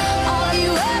walls. All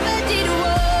you ever did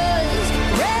was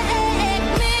wreck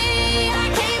me. I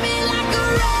came in like a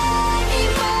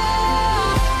wrecking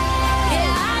ball.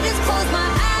 Yeah, I just closed my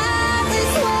eyes and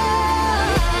swung.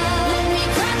 Let me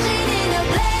crash it in a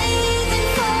blazing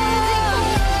fall.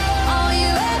 All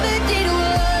you ever did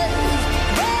was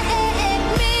wreck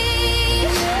me.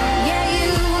 Yeah,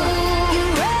 you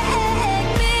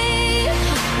wrecked me.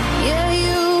 Yeah,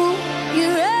 you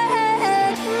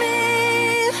wrecked me.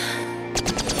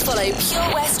 Follow Pure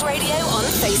West Radio on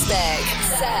Facebook.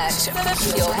 Search for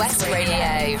Pure West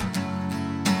Radio.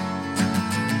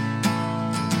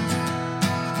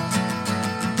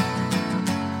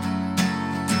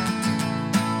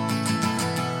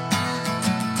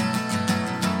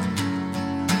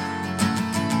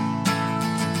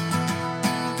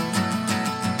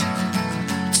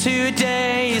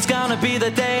 Today is gonna be the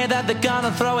day that they're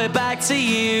gonna throw it back to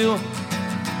you.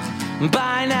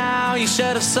 By now you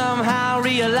should have somehow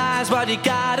realized what you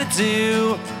gotta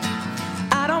do.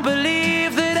 I don't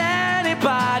believe that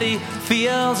anybody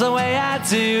feels the way I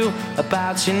do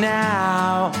about you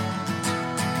now.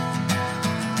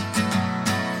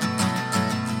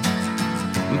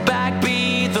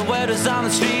 Backbeat, the word is on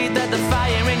the street that the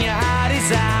fire in your heart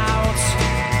is out.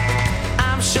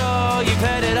 I'm sure you've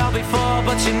heard it all before,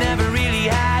 but you never really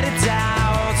had a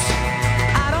doubt.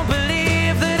 I don't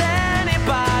believe that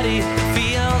anybody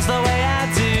feels the way I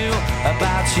do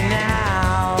about you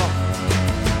now.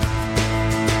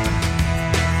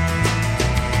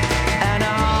 And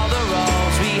all the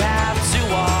roads we have to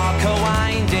walk are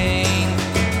winding,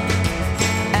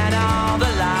 and all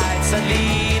the lights that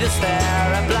lead us there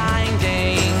are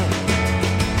blinding.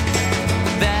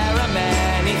 There are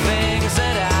many things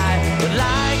that I would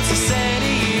like to say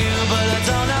to you, but I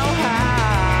don't know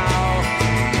how.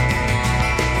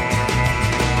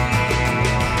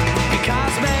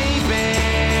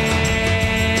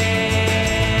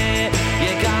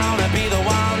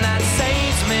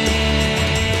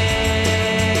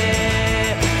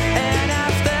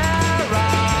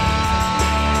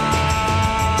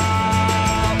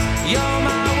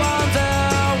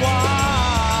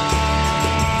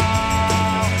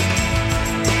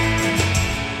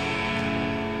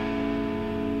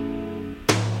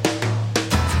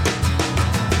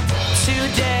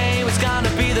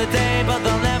 gonna be the day, but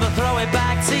they'll never throw it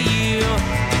back to you.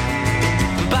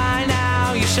 By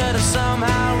now, you should have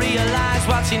somehow realized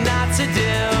what you're not to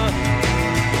do.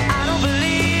 I don't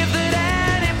believe that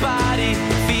anybody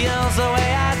feels the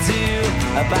way I do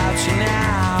about you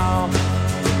now.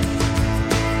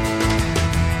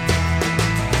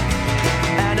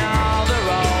 And all the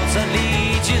roads that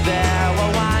lead you there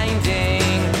were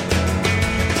winding,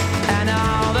 and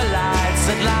all the lights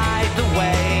that light the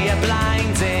way are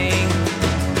blinding.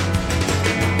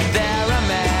 There are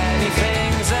many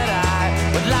things that I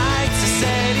would like to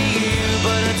say to you,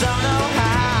 but I don't know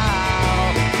how.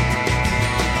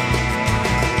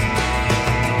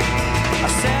 I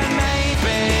said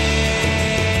maybe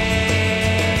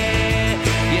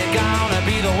you're gonna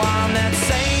be the one that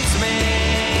saves me.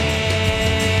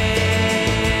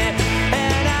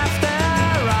 And after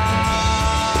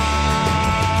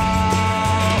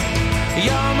all,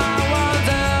 you're my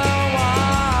wonderwall.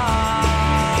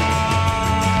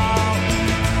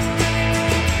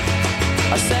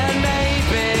 I said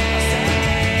maybe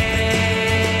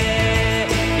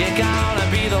you're gonna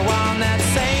be the one that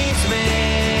saves me.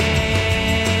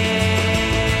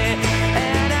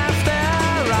 And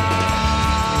after all,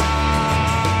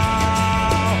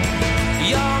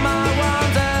 you're my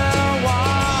wonderwall.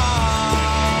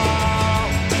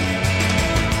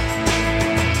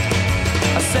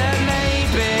 I said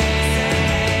maybe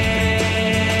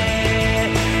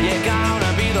you're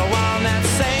gonna be the one that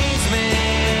saves me.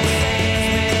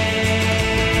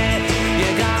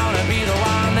 You're gonna be the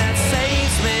one that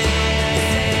saves me.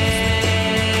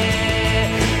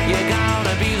 You're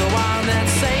gonna be the one that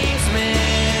saves me.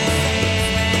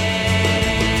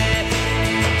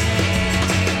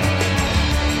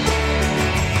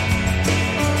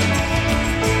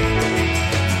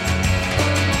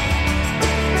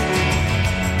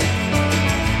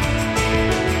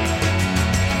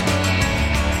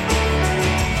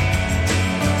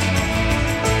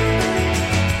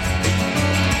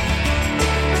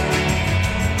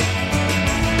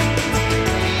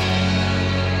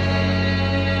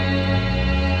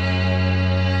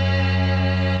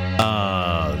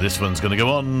 This one's going to go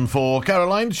on for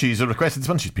Caroline. She's requested this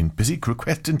one. She's been busy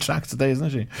requesting tracks today, isn't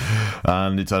she?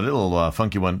 And it's a little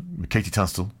funky one. Katie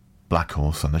Tunstall, Black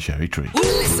Horse and the Cherry Tree.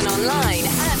 Listen online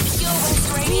at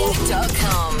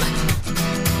purewestradio.com.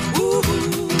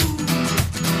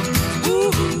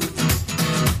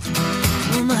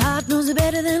 Well, my heart knows it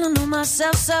better than I know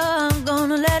myself, so I'm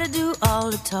gonna let it do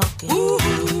all the talking.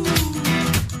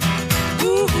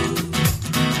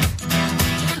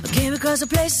 I came across a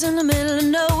place in the middle of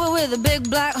nowhere with a big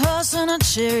black horse and a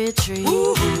cherry tree.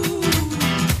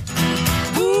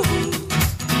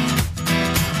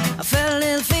 I felt a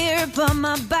little fear upon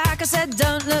my back. I said,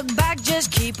 don't look back,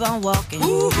 just keep on walking.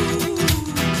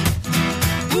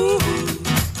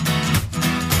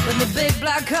 But the big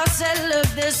black horse said, look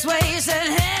this way. He said,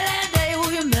 hey, that day,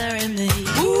 will you marry me?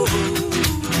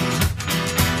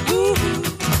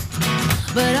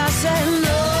 But I said,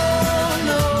 no,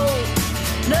 no,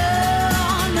 no,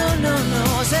 no, no, no.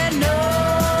 I said, no,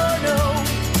 no,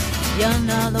 you're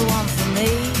not the one for me.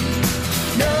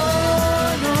 No,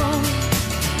 no,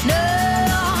 no,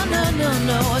 no, no,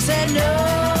 no. I said, no,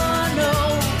 no,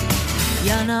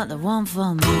 you're not the one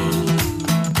for me.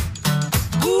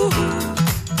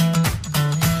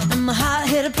 And my heart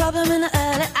hit a problem in the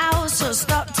early hours, so I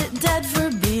stopped it dead for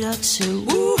a beat or two.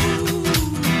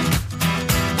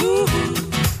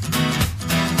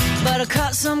 But I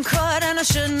cut some cord and I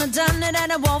shouldn't have done it,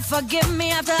 and it won't forgive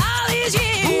me after all these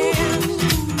years.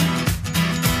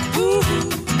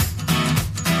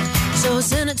 So I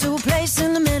sent it to a place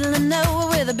in the middle of nowhere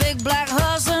with a big black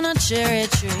horse and a cherry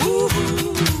tree.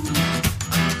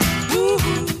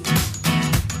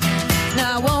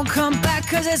 Now I won't come back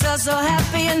cause it's all so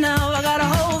happy, and now I got a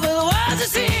hole for the world to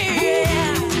see.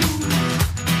 Yeah.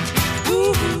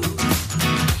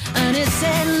 And it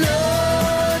said no,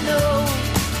 no,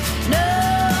 no,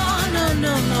 no,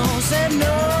 no, no. Said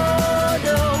no,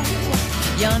 no,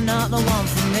 you're not the one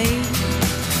for me.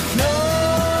 No,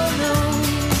 no,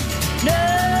 no,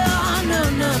 no,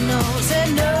 no, no. Said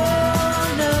no,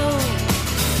 no,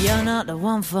 you're not the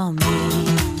one for me.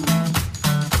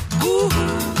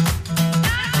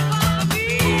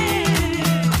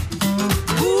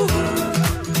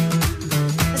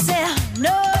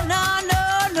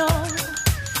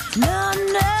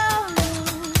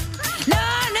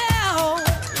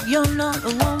 You're not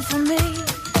the one for me.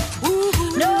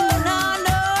 No, no,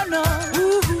 no, no.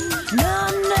 No,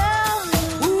 no.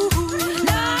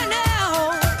 No, no.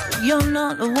 You're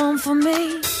not the one for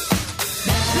me.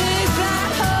 Big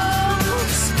black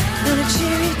horse and a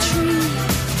cherry tree.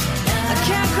 I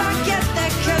can't quite get that.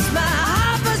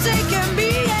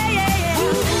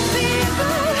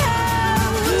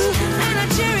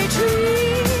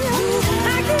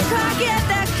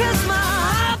 lost my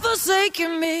heart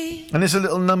forsaking me. And it's a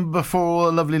little number for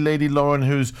a lovely lady, Lauren,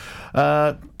 who's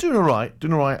doing all right,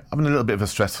 having a little bit of a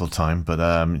stressful time, but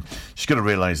she's got to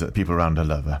realise that the people around her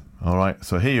love her. All right,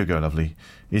 so here you go, lovely.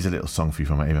 Here's a little song for you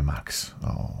from Ava Max.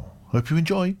 Oh, hope you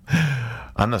enjoy.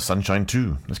 And the sunshine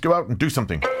too. Let's go out and do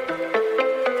something.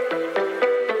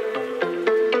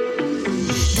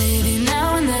 Baby,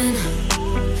 now and then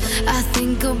I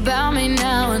think about me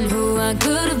now and who I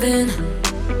could have been.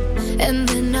 And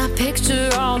then I picture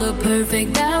all the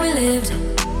perfect that we lived,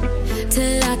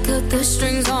 till I cut the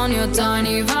strings on your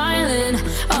tiny violin.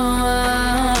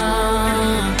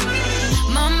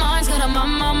 My mind's got a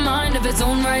mind of its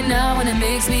own right now, and it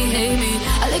makes me hate me.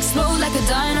 I'll explode like a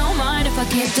dynamite if I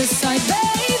can't decide,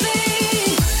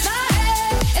 baby. My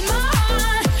head and my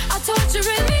heart are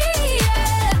torturing me.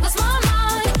 Yeah, lost my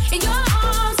mind in your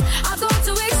arms. I go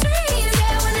to extremes.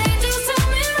 Yeah, when angels tell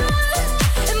me run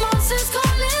and monsters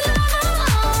calling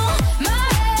out. My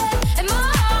head and my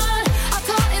heart are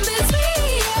caught in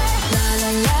between. Yeah, la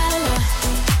la la la,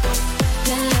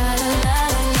 la la la la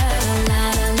la la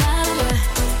la la.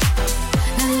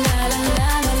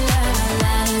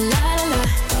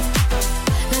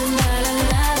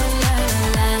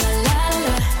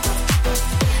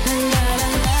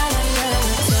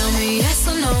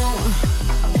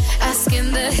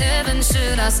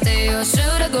 Should I stay or should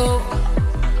I go?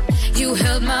 You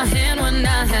held my hand when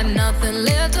I had nothing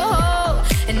left to hold,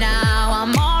 and now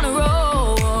I'm on a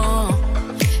roll.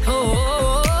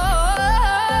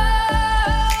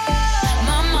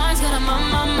 My mind's got a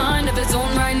mind of its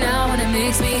own right now, and it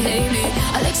makes me hate me.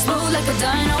 I'll explode like a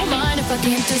dynamite if I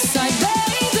can't decide,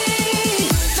 baby.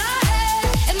 My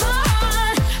head and my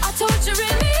heart are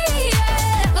torturing me.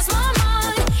 Yeah, lost my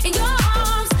mind in your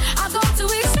arms. I go to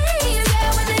extremes. Yeah,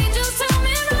 when angels tell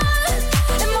me run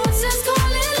and monsters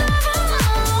calling love.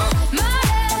 My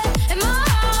head and my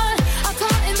heart are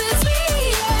caught in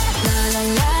between. Yeah, la la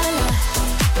la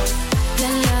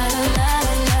la, la la la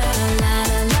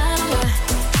la la la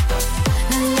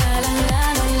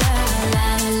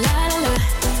la la.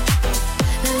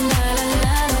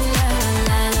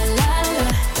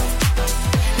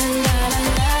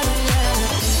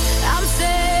 I'm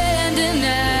standing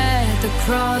at the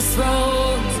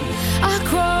crossroads. I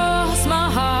cross my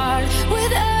heart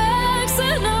with X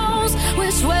and O's.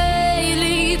 Which way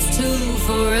leads to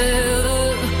forever?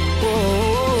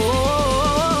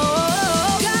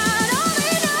 God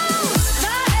only knows.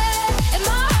 My head and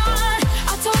my heart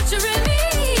are torturing me.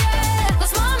 Yeah,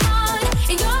 lost my mind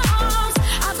in your arms.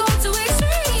 I go to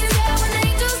extremes. Yeah, when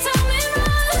angels tell me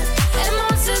run and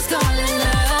monsters calling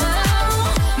love.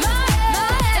 My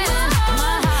head and my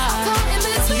heart are caught in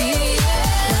between.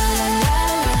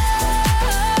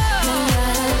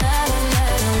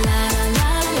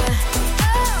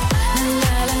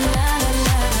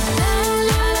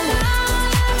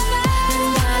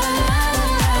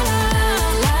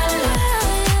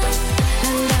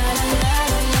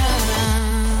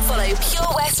 Follow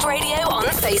Pure West Radio on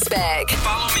Facebook.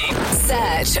 Follow me.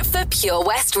 Search for Pure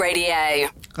West Radio.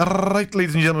 Right,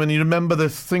 ladies and gentlemen, you remember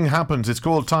this thing happens. It's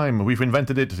called time. We've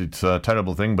invented it. It's a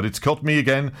terrible thing, but it's caught me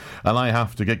again, and I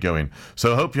have to get going.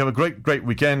 So I hope you have a great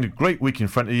weekend, great week in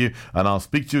front of you, and I'll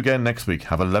speak to you again next week.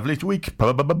 Have a lovely week.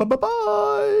 Bye-bye.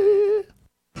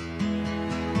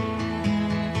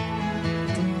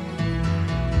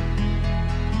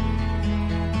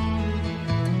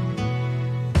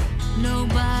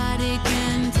 Nobody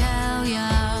can tell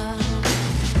ya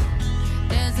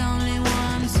there's only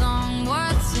one song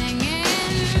worth singing.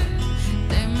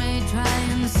 They may try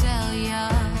and sell ya,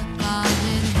 'cause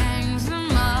it hangs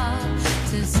them up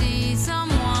to see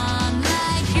someone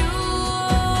like you.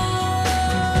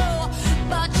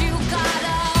 But you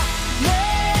gotta know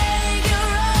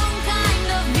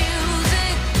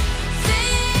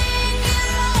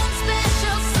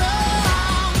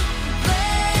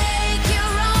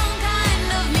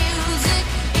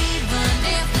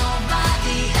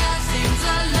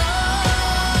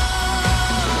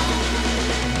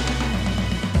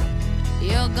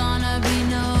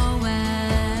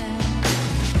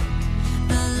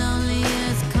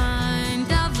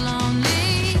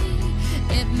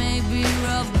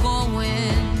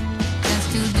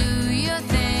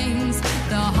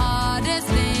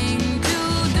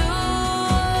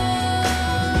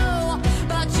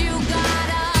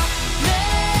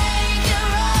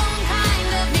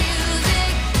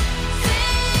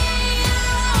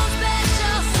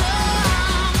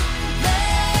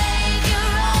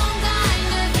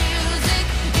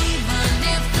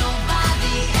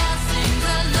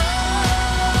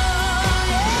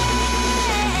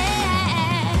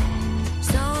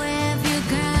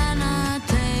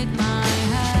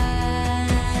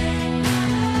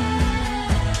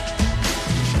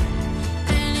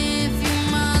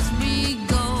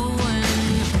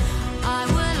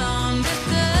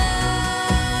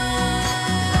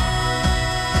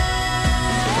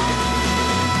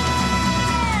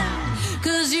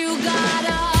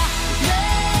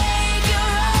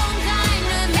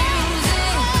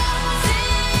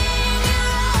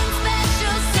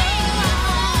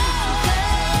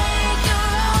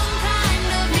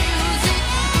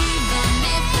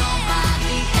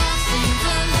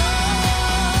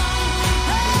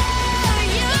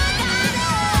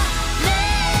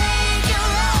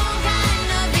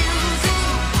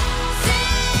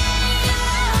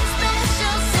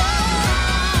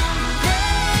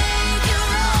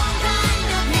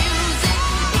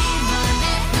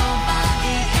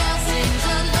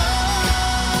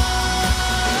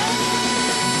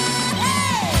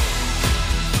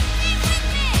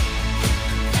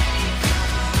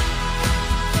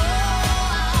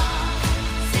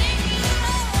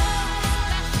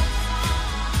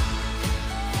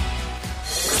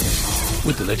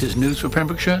the latest news for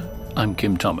Pembrokeshire, I'm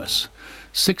Kim Thomas.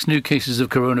 6 new cases of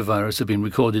coronavirus have been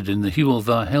recorded in the Hywel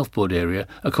Dda Health Board area,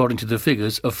 according to the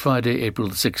figures of Friday, April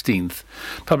the 16th.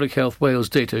 Public Health Wales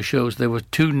data shows there were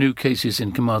 2 new cases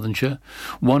in Carmarthenshire,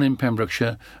 1 in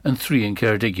Pembrokeshire and 3 in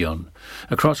Ceredigion.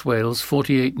 Across Wales,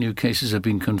 48 new cases have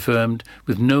been confirmed,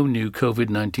 with no new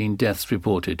COVID-19 deaths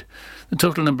reported. The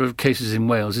total number of cases in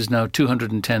Wales is now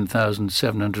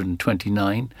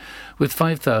 210,729, with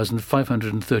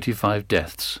 5,535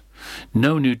 deaths.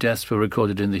 No new deaths were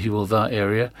recorded in the Hywel Dda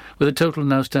area, with a total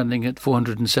now standing at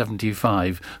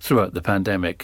 475 throughout the pandemic.